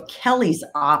more of Kelly's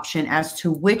option as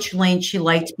to which lane she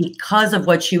liked because of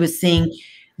what she was seeing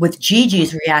with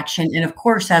Gigi's reaction. And of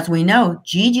course, as we know,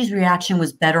 Gigi's reaction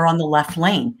was better on the left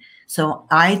lane. So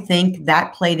I think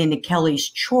that played into Kelly's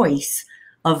choice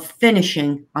of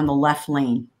finishing on the left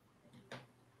lane.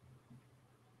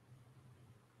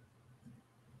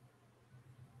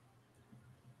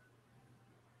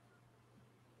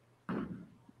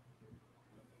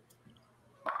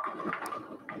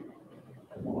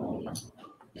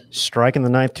 Strike in the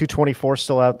 9th, 224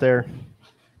 still out there.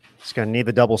 He's going to need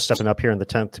the double stepping up here in the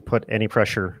 10th to put any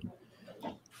pressure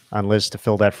on Liz to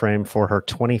fill that frame for her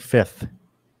 25th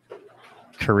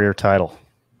career title.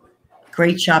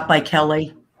 Great shot by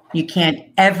Kelly. You can't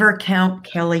ever count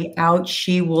Kelly out.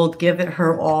 She will give it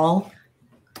her all.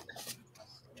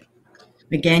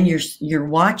 Again, you're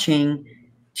watching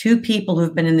two people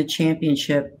who've been in the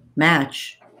championship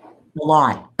match a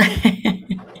lot.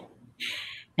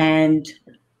 And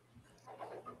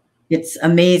it's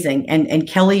amazing. And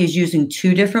Kelly is using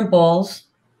two different balls,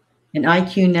 an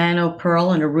IQ Nano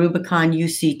Pearl and a Rubicon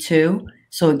UC2.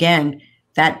 So again,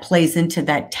 that plays into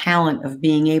that talent of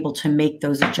being able to make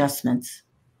those adjustments.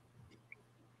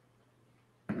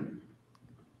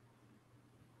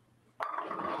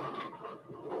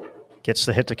 Gets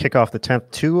the hit to kick off the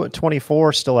 10th.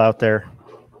 224 still out there.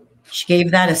 She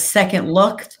gave that a second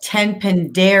look.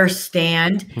 10-pin dare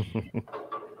stand.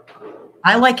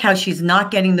 I like how she's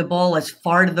not getting the ball as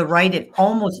far to the right. It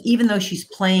almost, even though she's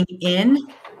playing in,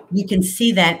 you can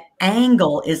see that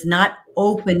angle is not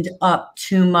opened up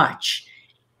too much.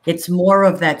 It's more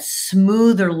of that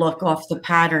smoother look off the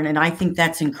pattern, and I think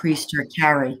that's increased her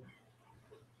carry.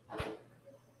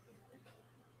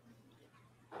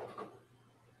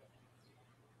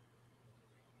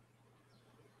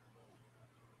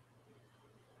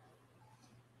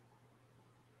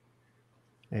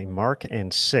 A mark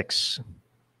and 6.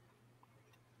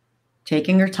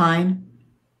 Taking her time.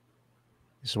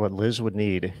 This is what Liz would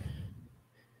need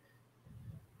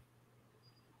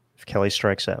if Kelly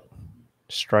strikes out.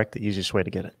 Strike, the easiest way to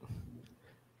get it.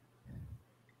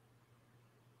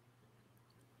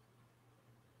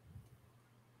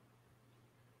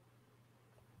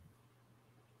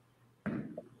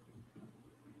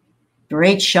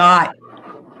 Great shot.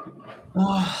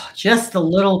 Oh, just a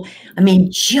little, I mean,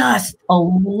 just a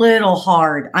little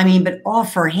hard. I mean, but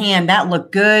off her hand, that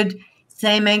looked good.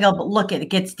 Same angle, but look, it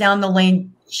gets down the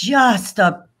lane just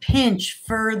a pinch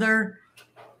further.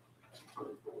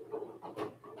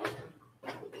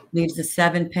 Leaves the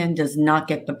 7-pin, does not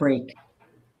get the break.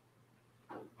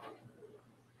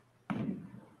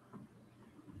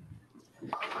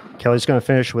 Kelly's going to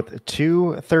finish with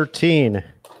 213.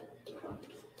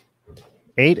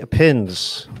 8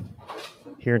 pins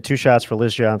here in 2 shots for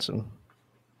Liz Johnson.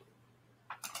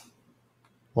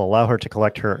 Will allow her to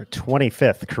collect her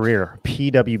 25th career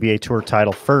PWBA Tour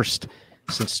title, first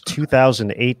since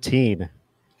 2018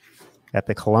 at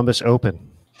the Columbus Open.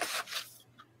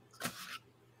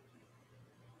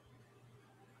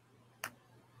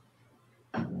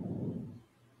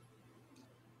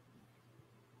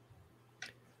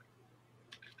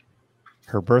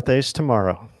 Her birthday's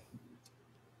tomorrow.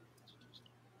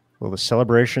 Will the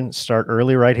celebration start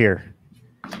early right here?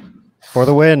 For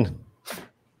the win.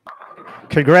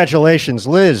 Congratulations,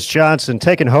 Liz Johnson,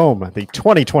 taking home the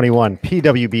 2021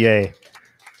 PWBA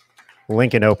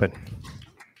Lincoln Open.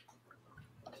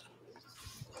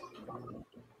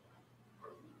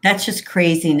 That's just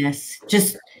craziness.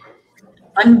 Just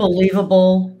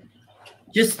unbelievable.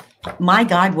 Just, my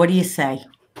God, what do you say?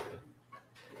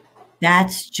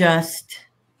 That's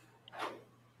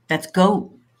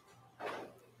GOAT.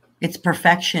 It's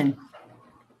perfection.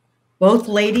 Both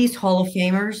ladies, Hall of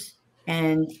Famers,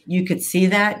 and you could see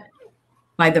that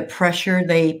by the pressure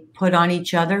they put on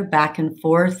each other back and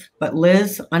forth. But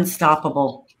Liz,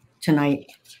 unstoppable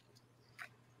tonight.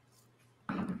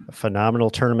 A phenomenal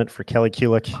tournament for Kelly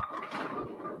Kulick.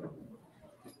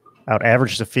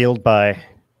 Out-averaged the field by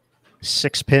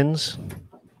 6 pins.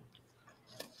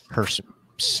 Her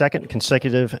second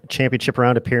consecutive championship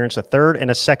round appearance, a third and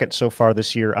a second so far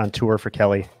this year on tour for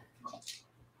Kelly.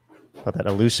 But that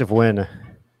elusive win.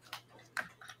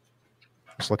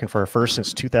 Just looking for a first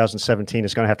since 2017.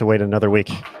 Is going to have to wait another week.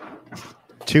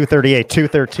 238,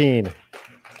 213.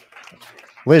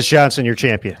 Liz Johnson, your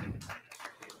champion.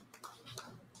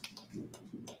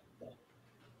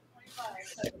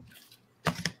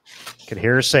 Could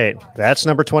hear her say it. That's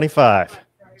number 25.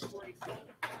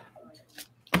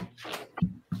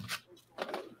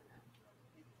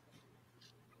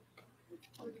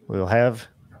 We'll have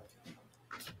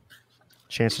a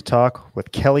chance to talk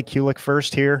with Kelly Kulick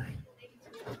first here.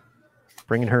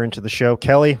 Bringing her into the show.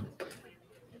 Kelly,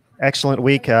 excellent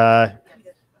week. Tell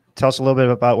us a little bit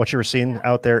about what you were seeing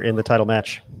out there in the title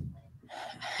match.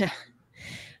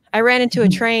 I ran into a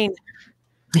train,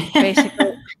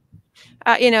 basically.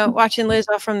 Watching Liz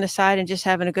off from the side and just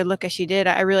having a good look as she did,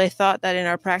 I really thought that in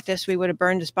our practice we would have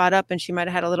burned the spot up and she might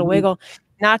have had a little wiggle,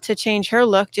 not to change her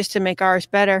look, just to make ours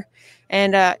better.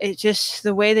 And it's just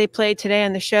the way they played today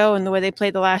on the show and the way they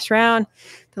played the last round.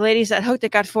 The ladies that hooked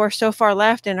it got forced so far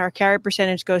left and our carry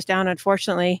percentage goes down,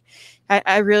 unfortunately.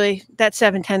 I really, that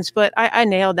 7-10 split, I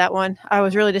nailed that one. I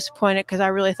was really disappointed because I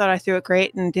really thought I threw it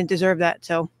great and didn't deserve that.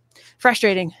 So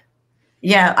frustrating.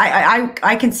 Yeah,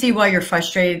 I can see why you're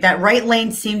frustrated. That right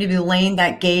lane seemed to be the lane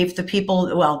that gave the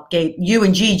people, well, gave you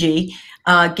and Gigi,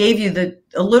 gave you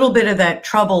a little bit of that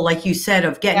trouble, like you said,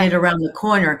 of getting it around the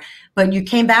corner. But you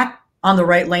came back on the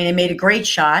right lane and made a great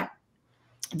shot.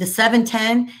 The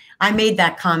 7-10, I made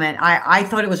that comment. I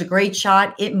thought it was a great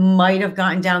shot. It might have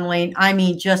gotten down the lane. I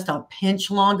mean, just a pinch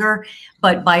longer,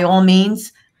 but by all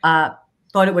means,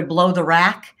 thought it would blow the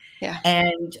rack. Yeah.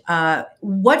 And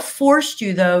what forced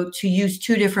you, though, to use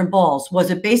 2 different balls?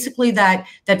 Was it basically that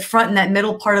front and that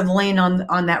middle part of the lane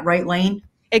on that right lane?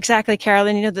 Exactly,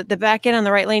 Carolyn. The back end on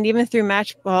the right lane, even through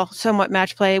somewhat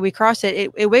match play, we crossed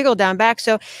it. It wiggled down back.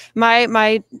 So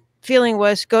my feeling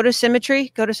was go to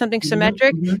symmetry, go to something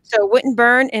symmetric, so it wouldn't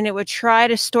burn and it would try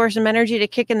to store some energy to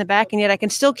kick in the back, and yet I can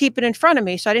still keep it in front of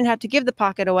me, so I didn't have to give the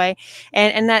pocket away.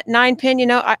 And that 9-pin,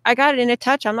 I got it in a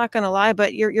touch, I'm not going to lie,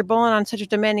 but you're bowling on such a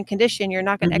demanding condition, you're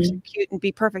not going to execute and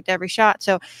be perfect every shot.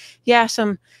 So yeah,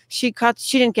 she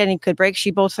didn't get any good breaks.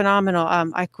 She bowled phenomenal.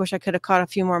 I wish I could have caught a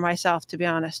few more myself, to be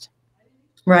honest.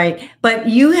 Right. But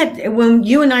when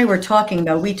you and I were talking,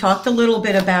 though, we talked a little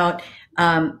bit about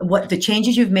what the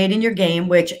changes you've made in your game,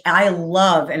 which I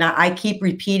love. And I keep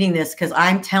repeating this because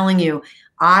I'm telling you,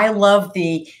 I love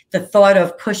the thought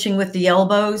of pushing with the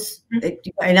elbows.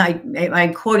 And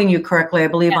I'm quoting you correctly, I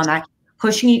believe, on that.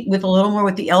 Pushing with a little more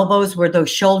with the elbows where those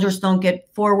shoulders don't get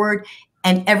forward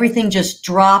and everything just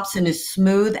drops and is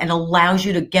smooth and allows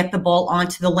you to get the ball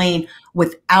onto the lane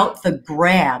without the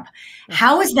grab.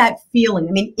 How is that feeling?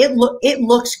 I mean, it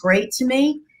looks great to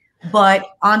me.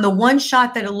 But on the one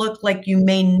shot that it looked like you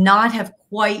may not have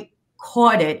quite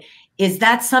caught it, is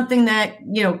that something that,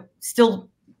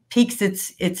 still peeks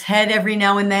its head every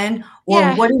now and then?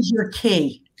 Or what is your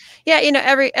key? Yeah,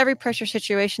 every pressure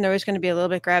situation, there was going to be a little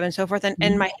bit grab and so forth.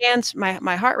 And my hands,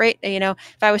 my heart rate, if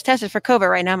I was tested for COVID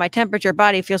right now, my temperature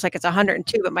body feels like it's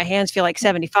 102, but my hands feel like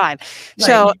 75. Right.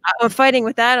 So I'm fighting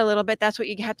with that a little bit. That's what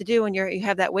you have to do when you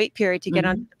have that wait period to get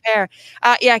onto the pair.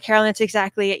 Yeah, Carolyn, that's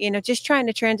exactly it. Just trying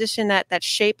to transition that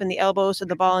shape and the elbows of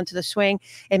the ball into the swing.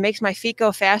 It makes my feet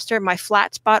go faster. My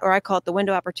flat spot, or I call it the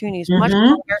window opportunity, is much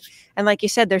longer. And like you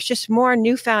said, there's just more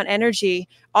newfound energy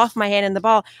off my hand and the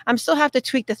ball. I'm still have to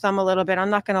tweak the thumb a little bit. I'm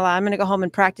not going to lie. I'm going to go home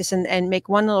and practice and make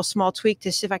one little small tweak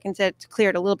to see if I can clear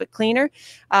it a little bit cleaner.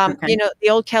 The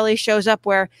old Kelly shows up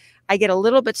where I get a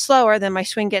little bit slower, then my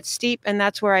swing gets steep, and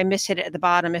that's where I miss it at the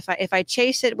bottom. If I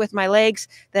chase it with my legs,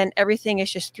 then everything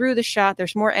is just through the shot.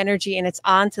 There's more energy and it's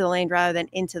onto the lane rather than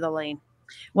into the lane.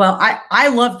 Well,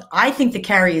 I think the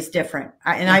carry is different.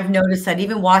 And I've noticed that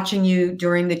even watching you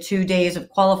during the 2 days of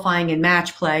qualifying and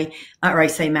match play, or I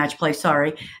say match play,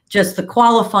 sorry, just the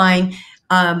qualifying.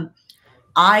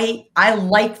 I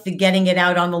like the getting it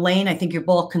out on the lane. I think your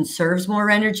ball conserves more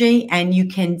energy and you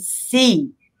can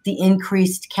see the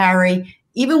increased carry,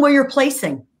 even where you're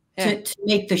placing to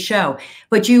make the show.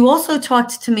 But you also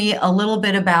talked to me a little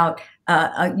bit about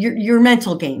your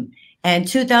mental game. And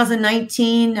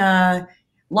 2019,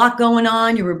 lot going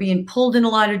on. You were being pulled in a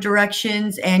lot of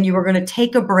directions, and you were going to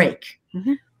take a break.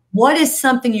 Mm-hmm. What is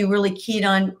something you really keyed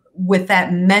on with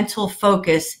that mental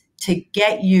focus to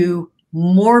get you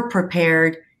more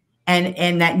prepared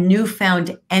and that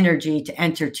newfound energy to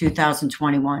enter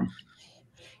 2021?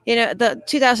 The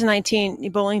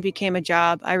 2019 bowling became a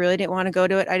job. I really didn't want to go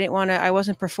to it. I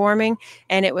wasn't performing,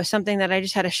 and it was something that I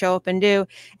just had to show up and do.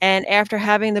 And after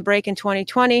having the break in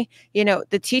 2020,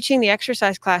 the teaching, the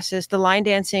exercise classes, the line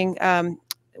dancing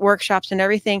workshops and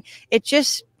everything, it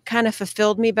just kind of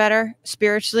fulfilled me better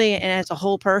spiritually and as a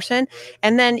whole person.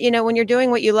 And then, when you're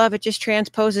doing what you love, it just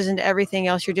transposes into everything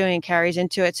else you're doing and carries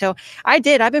into it. So I've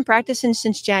been practicing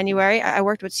since January. I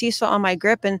worked with Cecil on my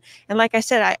grip. And like I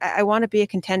said, I want to be a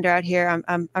contender out here.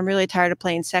 I'm really tired of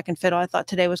playing second fiddle. I thought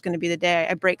today was going to be the day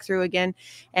I break through again.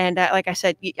 And like I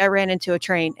said, I ran into a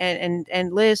train,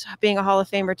 and Liz being a Hall of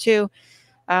Famer too.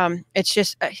 It's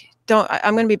just,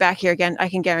 I'm going to be back here again. I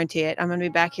can guarantee it. I'm going to be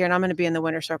back here, and I'm going to be in the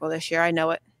winner's circle this year. I know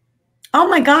it. Oh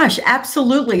my gosh,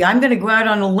 absolutely. I'm going to go out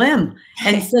on a limb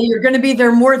and say you're going to be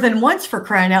there more than once, for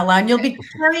crying out loud. And you'll be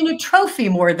carrying a trophy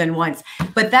more than once.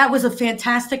 But that was a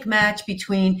fantastic match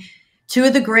between two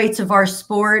of the greats of our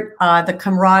sport, the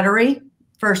camaraderie,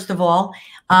 first of all.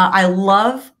 I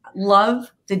love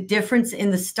the difference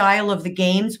in the style of the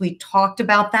games. We talked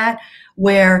about that,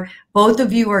 where both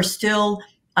of you are still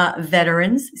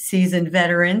veterans, seasoned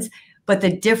veterans, but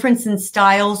the difference in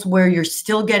styles where you're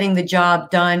still getting the job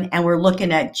done. And we're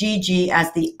looking at GG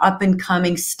as the up and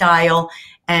coming style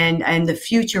and the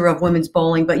future of women's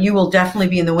bowling. But you will definitely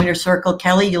be in the winner's circle.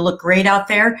 Kelly, you look great out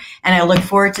there, and I look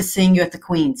forward to seeing you at the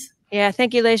Queens. Yeah,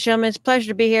 thank you, ladies and gentlemen. It's a pleasure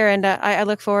to be here, and I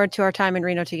look forward to our time in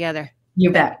Reno together.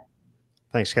 You bet.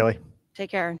 Thanks, Kelly. Take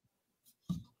care.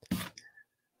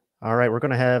 All right, we're going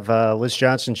to have Liz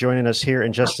Johnson joining us here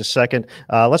in just a second.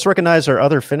 Let's recognize our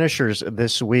other finishers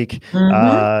this week.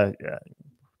 Going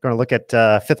to look at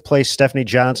fifth place, Stephanie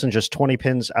Johnson, just 20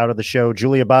 pins out of the show.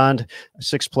 Julia Bond,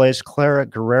 sixth place, Clara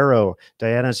Guerrero,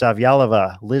 Diana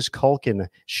Zavyalova, Liz Culkin,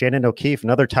 Shannon O'Keefe,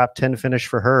 another top 10 finish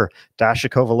for her. Dasha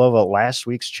Kovalova, last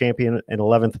week's champion in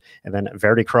 11th, and then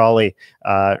Verity Crawley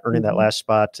earning that last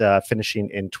spot, finishing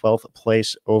in 12th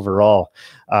place overall.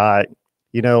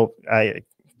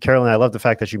 Carolyn, I love the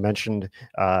fact that you mentioned,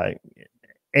 A,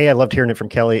 I loved hearing it from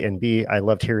Kelly, and B, I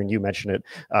loved hearing you mention it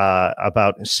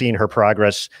about seeing her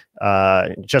progress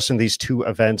just in these two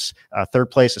events,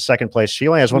 third place to second place. She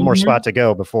only has one more spot to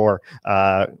go before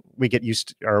we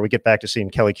get back to seeing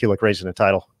Kelly Kulick raising a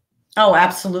title. Oh,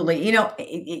 absolutely.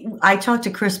 I talked to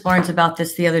Chris Barnes about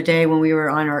this the other day when we were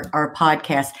on our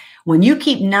podcast. When you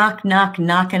keep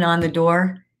knocking on the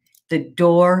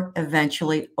door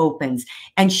eventually opens.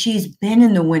 And she's been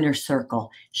in the winner's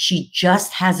circle. She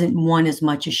just hasn't won as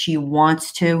much as she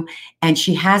wants to. And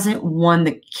she hasn't won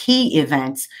the key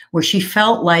events where she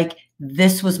felt like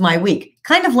this was my week,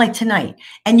 kind of like tonight.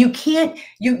 And you can't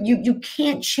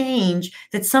change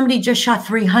that somebody just shot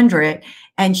 300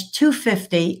 and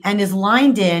 250 and is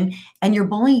lined in, and you're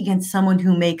bowling against someone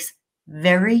who makes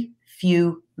very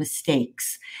few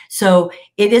mistakes. So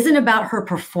it isn't about her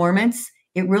performance.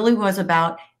 It really was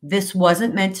about, this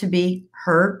wasn't meant to be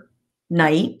her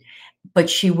night, but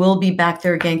she will be back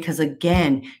there again, because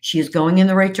again, she is going in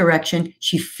the right direction.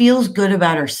 She feels good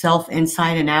about herself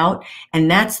inside and out.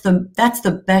 And that's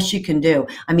the best you can do.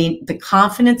 I mean, the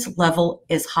confidence level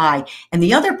is high. And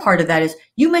the other part of that is,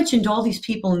 you mentioned all these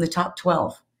people in the top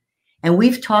 12, and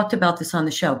we've talked about this on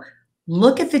the show.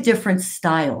 Look at the different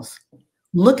styles.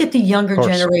 Look at the younger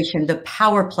generation, the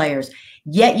power players.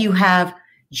 Yet you have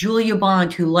Julia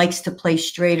Bond, who likes to play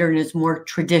straighter and is more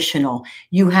traditional.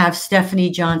 You have Stephanie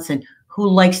Johnson, who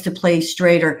likes to play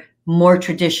straighter, more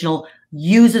traditional,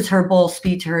 uses her ball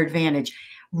speed to her advantage.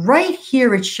 Right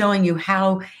here, it's showing you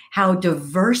how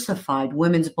diversified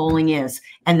women's bowling is,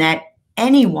 and that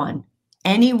anyone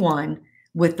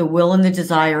with the will and the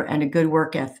desire and a good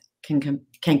work ethic can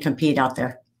compete out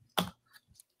there.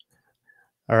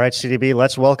 All right, CDB,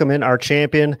 let's welcome in our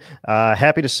champion.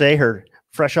 Happy to say her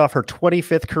fresh off her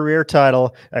 25th career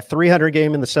title, a 300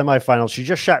 game in the semifinals. She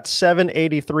just shot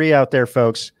 783 out there,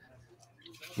 folks.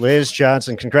 Liz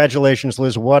Johnson. Congratulations,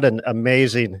 Liz. What an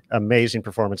amazing, amazing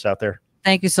performance out there.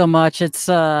 Thank you so much. It's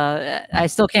I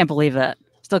still can't believe it.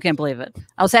 Still can't believe it.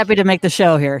 I was happy to make the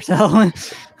show here. So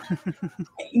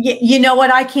you know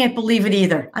what? I can't believe it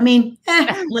either. I mean,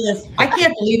 Liz, I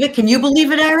can't believe it. Can you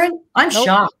believe it, Aaron? I'm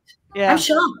shocked. Yeah. I'm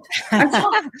shocked.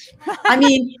 I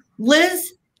mean,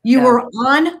 Liz, you were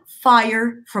on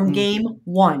fire from game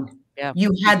one. Yeah.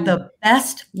 You had the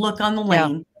best look on the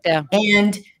lane. Yeah.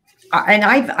 And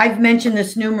I've mentioned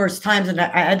this numerous times, and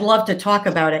I'd love to talk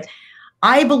about it.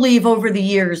 I believe over the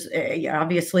years,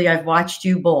 obviously I've watched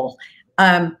you bowl.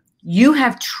 You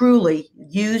have truly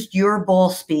used your ball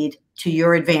speed to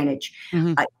your advantage.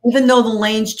 Even though the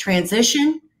lanes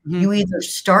transition, you either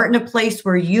start in a place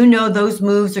where you know those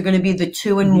moves are going to be the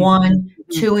 2 and 1,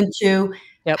 2 and 2,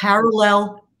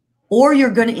 parallel, or you're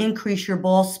going to increase your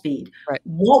ball speed. Right.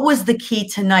 What was the key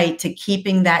tonight to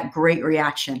keeping that great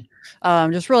reaction?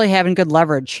 Just really having good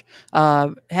leverage,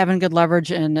 and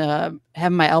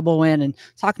having my elbow in and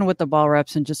talking with the ball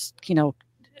reps, and just,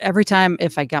 every time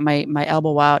if I got my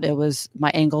elbow out, it was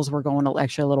my angles were going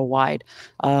actually a little wide,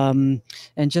 and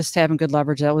just having good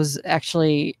leverage. That was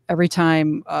actually every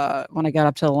time when I got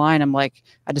up to the line, I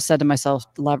just said to myself,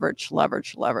 leverage,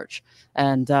 leverage, leverage,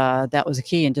 and that was a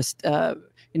key. And just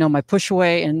my push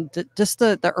away and just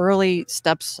the early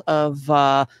steps of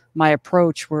my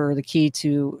approach were the key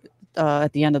to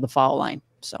at the end of the foul line.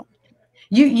 So.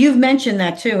 You've mentioned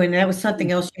that too, and that was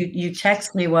something else you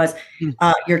texted me was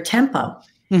your tempo.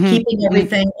 Keeping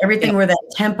everything where that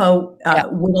tempo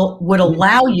would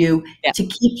allow you to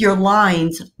keep your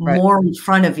lines more in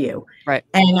front of you. Right.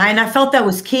 And I felt that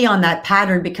was key on that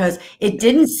pattern, because it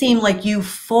didn't seem like you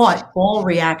fought ball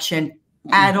reaction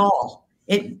at all.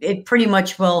 It pretty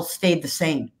much stayed the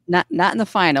same. Not in the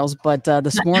finals, but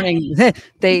this morning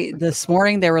they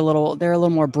were a little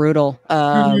more brutal.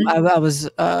 I was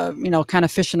kind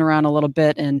of fishing around a little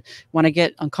bit, and when I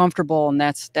get uncomfortable, and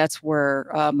that's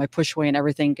where my push away and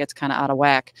everything gets kind of out of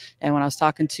whack. And when I was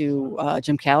talking to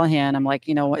Jim Callahan, I'm like,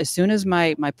 as soon as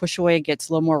my push away gets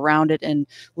a little more rounded and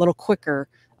a little quicker,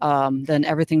 then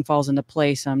everything falls into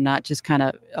place. I'm not just kind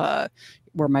of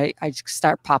where I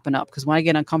start popping up, because when I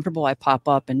get uncomfortable, I pop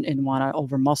up and want to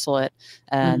over muscle it.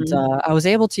 And I was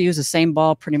able to use the same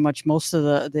ball pretty much most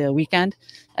of the weekend,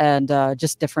 and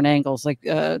just different angles. Like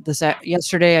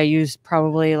yesterday, I used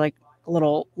probably like a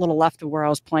little left of where I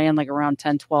was playing, like around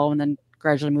 10, 12, and then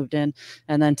gradually moved in.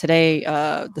 And then today,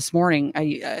 this morning,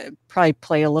 I probably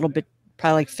play a little bit,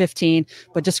 probably like 15,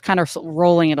 but just kind of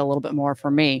rolling it a little bit more for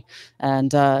me.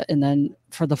 And then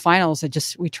for the finals,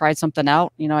 we tried something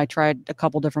out. I tried a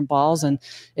couple different balls, and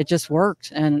it just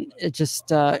worked. And it just,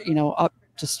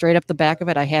 just straight up the back of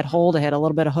it, I had hold, I had a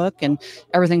little bit of hook, and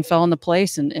everything fell into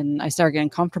place, and I started getting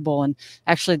comfortable. And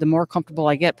actually, the more comfortable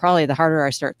I get, probably the harder I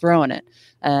start throwing it.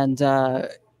 And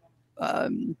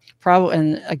and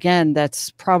again,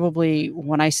 that's probably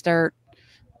when I start.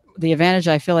 The advantage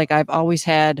I feel like I've always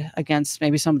had against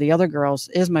maybe some of the other girls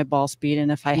is my ball speed. And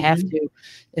if I have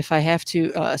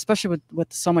to, especially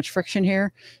with so much friction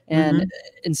here, and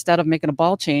instead of making a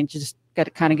ball change, you just got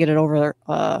to kind of get it over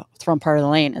thrown part of the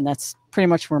lane. And that's pretty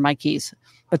much where my keys,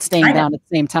 but staying down at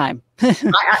the same time.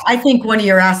 I think one of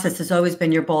your assets has always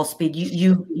been your ball speed.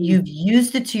 You've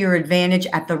used it to your advantage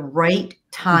at the right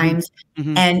times.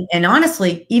 And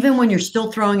honestly, even when you're still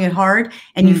throwing it hard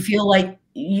and you feel like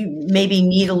you maybe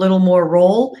need a little more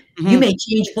roll, you may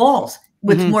change balls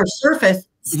with more surface,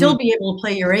 still be able to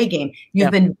play your A game.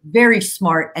 You've been very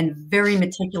smart and very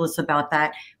meticulous about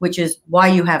that, which is why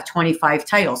you have 25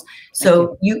 titles.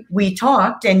 So we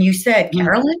talked and you said,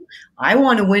 Carolyn, I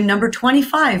want to win number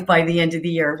 25 by the end of the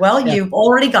year. Well, you've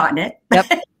already gotten it.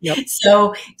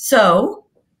 So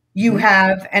you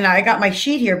have, and I got my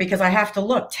sheet here because I have to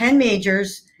look, 10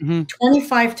 majors,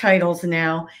 25 titles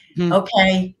now.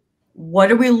 Okay.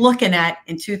 What are we looking at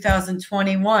in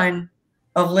 2021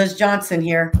 of Liz Johnson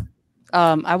here?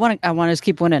 I want to just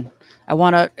keep winning. I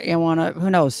want to, who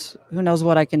knows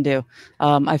what I can do.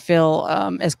 I feel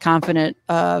as confident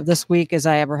this week as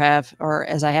I ever have, or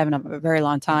as I have in a very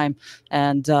long time.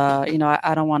 And,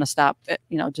 I don't want to stop,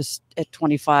 just at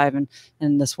 25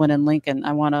 and this win in Lincoln.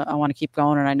 I want to keep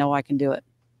going, and I know I can do it.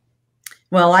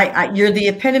 Well, you're the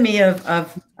epitome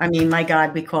of, I mean, my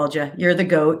God, we called you. You're the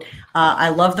GOAT. I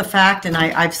love the fact, and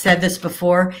I've said this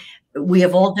before, we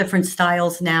have all different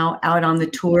styles now out on the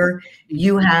tour.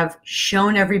 You have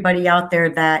shown everybody out there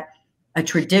that a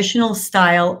traditional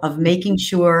style of making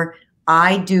sure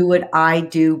I do what I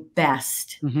do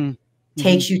best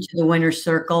takes you to the winner's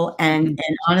circle. And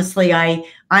honestly,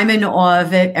 I'm in awe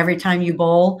of it every time you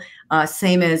bowl,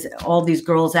 same as all these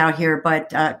girls out here,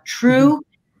 but true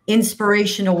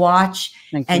inspiration to watch.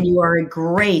 And you are a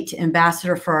great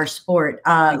ambassador for our sport.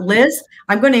 Liz,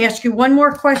 I'm going to ask you one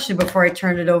more question before I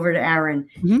turn it over to Aaron.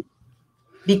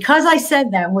 Because I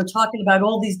said that, we're talking about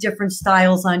all these different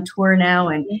styles on tour now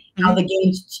and how the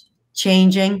game's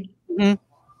changing.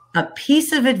 A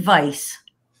piece of advice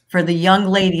for the young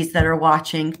ladies that are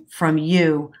watching from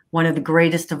you, one of the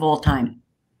greatest of all time.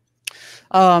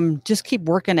 Just keep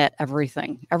working at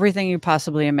everything you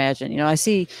possibly imagine. I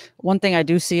see one thing I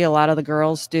do see a lot of the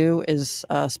girls do is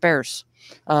spares.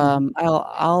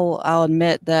 I'll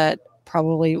admit that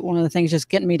probably one of the things just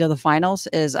getting me to the finals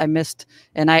is I missed,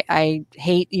 and I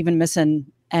hate even missing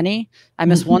any. I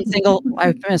missed one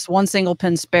single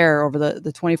pin spare over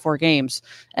the 24 games,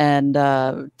 and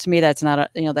to me that's not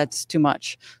that's too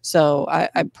much. So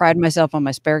I pride myself on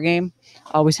my spare game,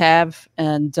 always have,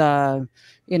 and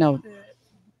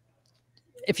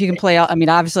if you can play out, I mean,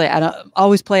 obviously I don't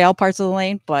always play out parts of the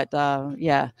lane, but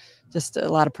yeah, just a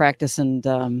lot of practice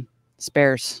and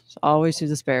spares. So always use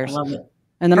the spares. I love it.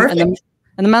 And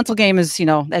the mental game is,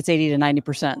 that's 80 to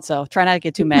 90%. So try not to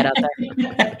get too mad out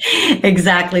there.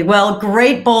 Exactly. Well,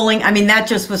 great bowling. I mean, that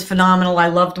just was phenomenal. I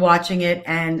loved watching it.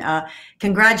 And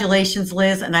congratulations,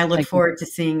 Liz. And I look forward to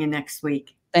seeing you next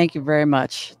week. Thank you very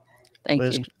much. Thank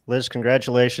you. Liz,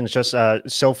 congratulations. Just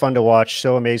so fun to watch.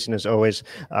 So amazing as always.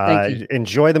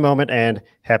 Enjoy the moment and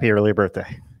happy early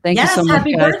birthday. Thank you so much.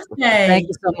 Happy birthday. Thank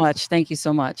you so much. Thank you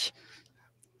so much.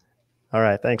 All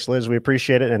right. Thanks, Liz. We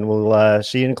appreciate it. And we'll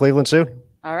see you in Cleveland soon.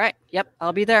 All right. Yep.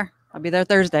 I'll be there. I'll be there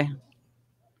Thursday.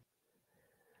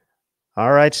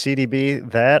 All right,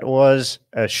 CDB, that was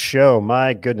a show.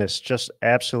 My goodness, just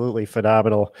absolutely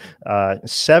phenomenal.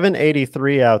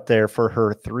 783 out there for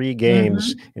her 3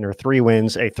 games in her 3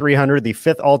 wins, a 300, the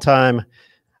 5th all-time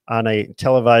on a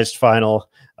televised final.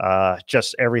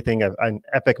 Just everything, an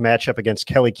epic matchup against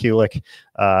Kelly Kulick.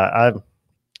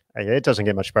 It doesn't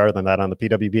get much better than that on the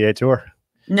PWBA tour.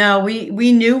 No,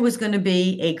 we knew it was going to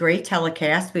be a great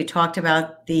telecast. We talked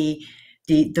about the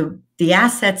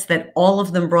assets that all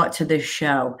of them brought to this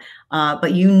show.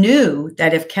 But you knew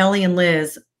that if Kelly and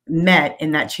Liz met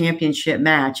in that championship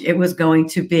match, it was going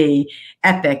to be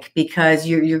epic because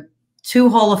you're 2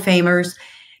 Hall of Famers,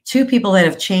 2 people that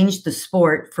have changed the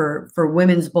sport for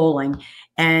women's bowling.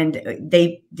 And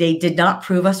they did not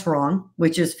prove us wrong,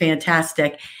 which is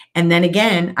fantastic. And then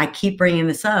again, I keep bringing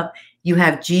this up. You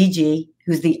have Gigi,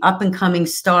 who's the up and coming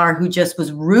star who just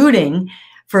was rooting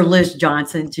for Liz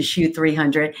Johnson to shoot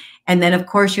 300. And then, of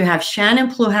course, you have Shannon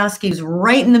Pluhowsky, who's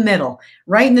right in the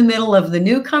middle of the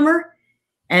newcomer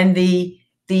and the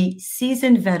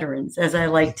seasoned veterans, as I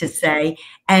like to say,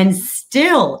 and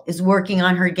still is working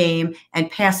on her game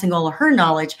and passing all of her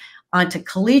knowledge onto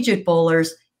collegiate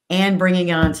bowlers and bringing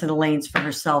it onto the lanes for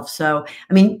herself. So,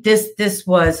 I mean, this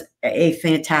was a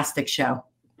fantastic show.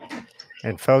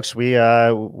 And folks, we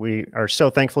are so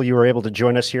thankful you were able to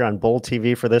join us here on Bowl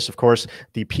TV for this. Of course,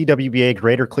 the PWBA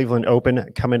Greater Cleveland Open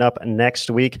coming up next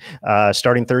week,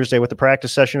 starting Thursday with the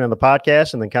practice session and the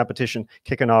podcast, and then competition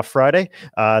kicking off Friday.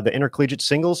 The intercollegiate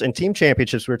singles and team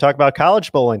championships. We were talking about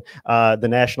college bowling. The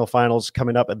national finals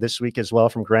coming up this week as well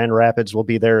from Grand Rapids will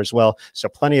be there as well. So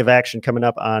plenty of action coming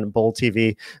up on Bowl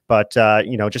TV. But,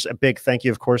 just a big thank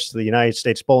you, of course, to the United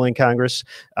States Bowling Congress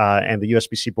and the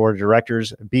USBC Board of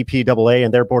Directors, BPAA,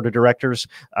 and their board of directors,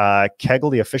 Kegel,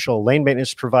 the official lane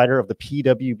maintenance provider of the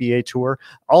PWBA Tour,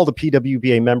 all the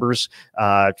PWBA members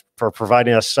for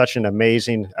providing us such an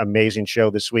amazing show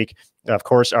this week. Of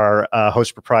course, our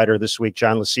host proprietor this week,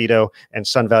 John Lucido, and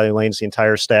Sun Valley Lanes, the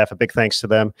entire staff. A big thanks to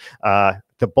them.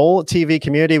 The Bowl TV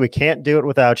community, we can't do it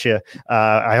without you.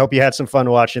 I hope you had some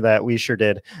fun watching that. We sure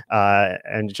did.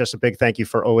 And just a big thank you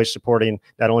for always supporting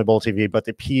not only Bowl TV, but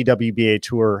the PWBA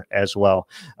Tour as well.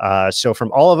 So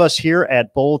from all of us here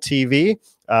at Bowl TV,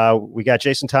 we got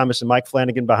Jason Thomas and Mike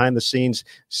Flanagan behind the scenes.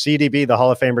 CDB, the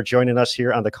Hall of Famer, joining us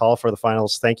here on the call for the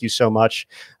finals. Thank you so much.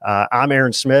 I'm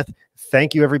Aaron Smith.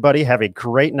 Thank you, everybody. Have a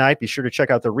great night. Be sure to check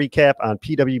out the recap on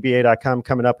pwba.com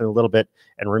coming up in a little bit.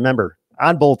 And remember,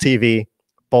 on Bowl TV,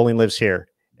 bowling lives here.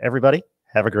 Everybody,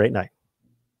 have a great night.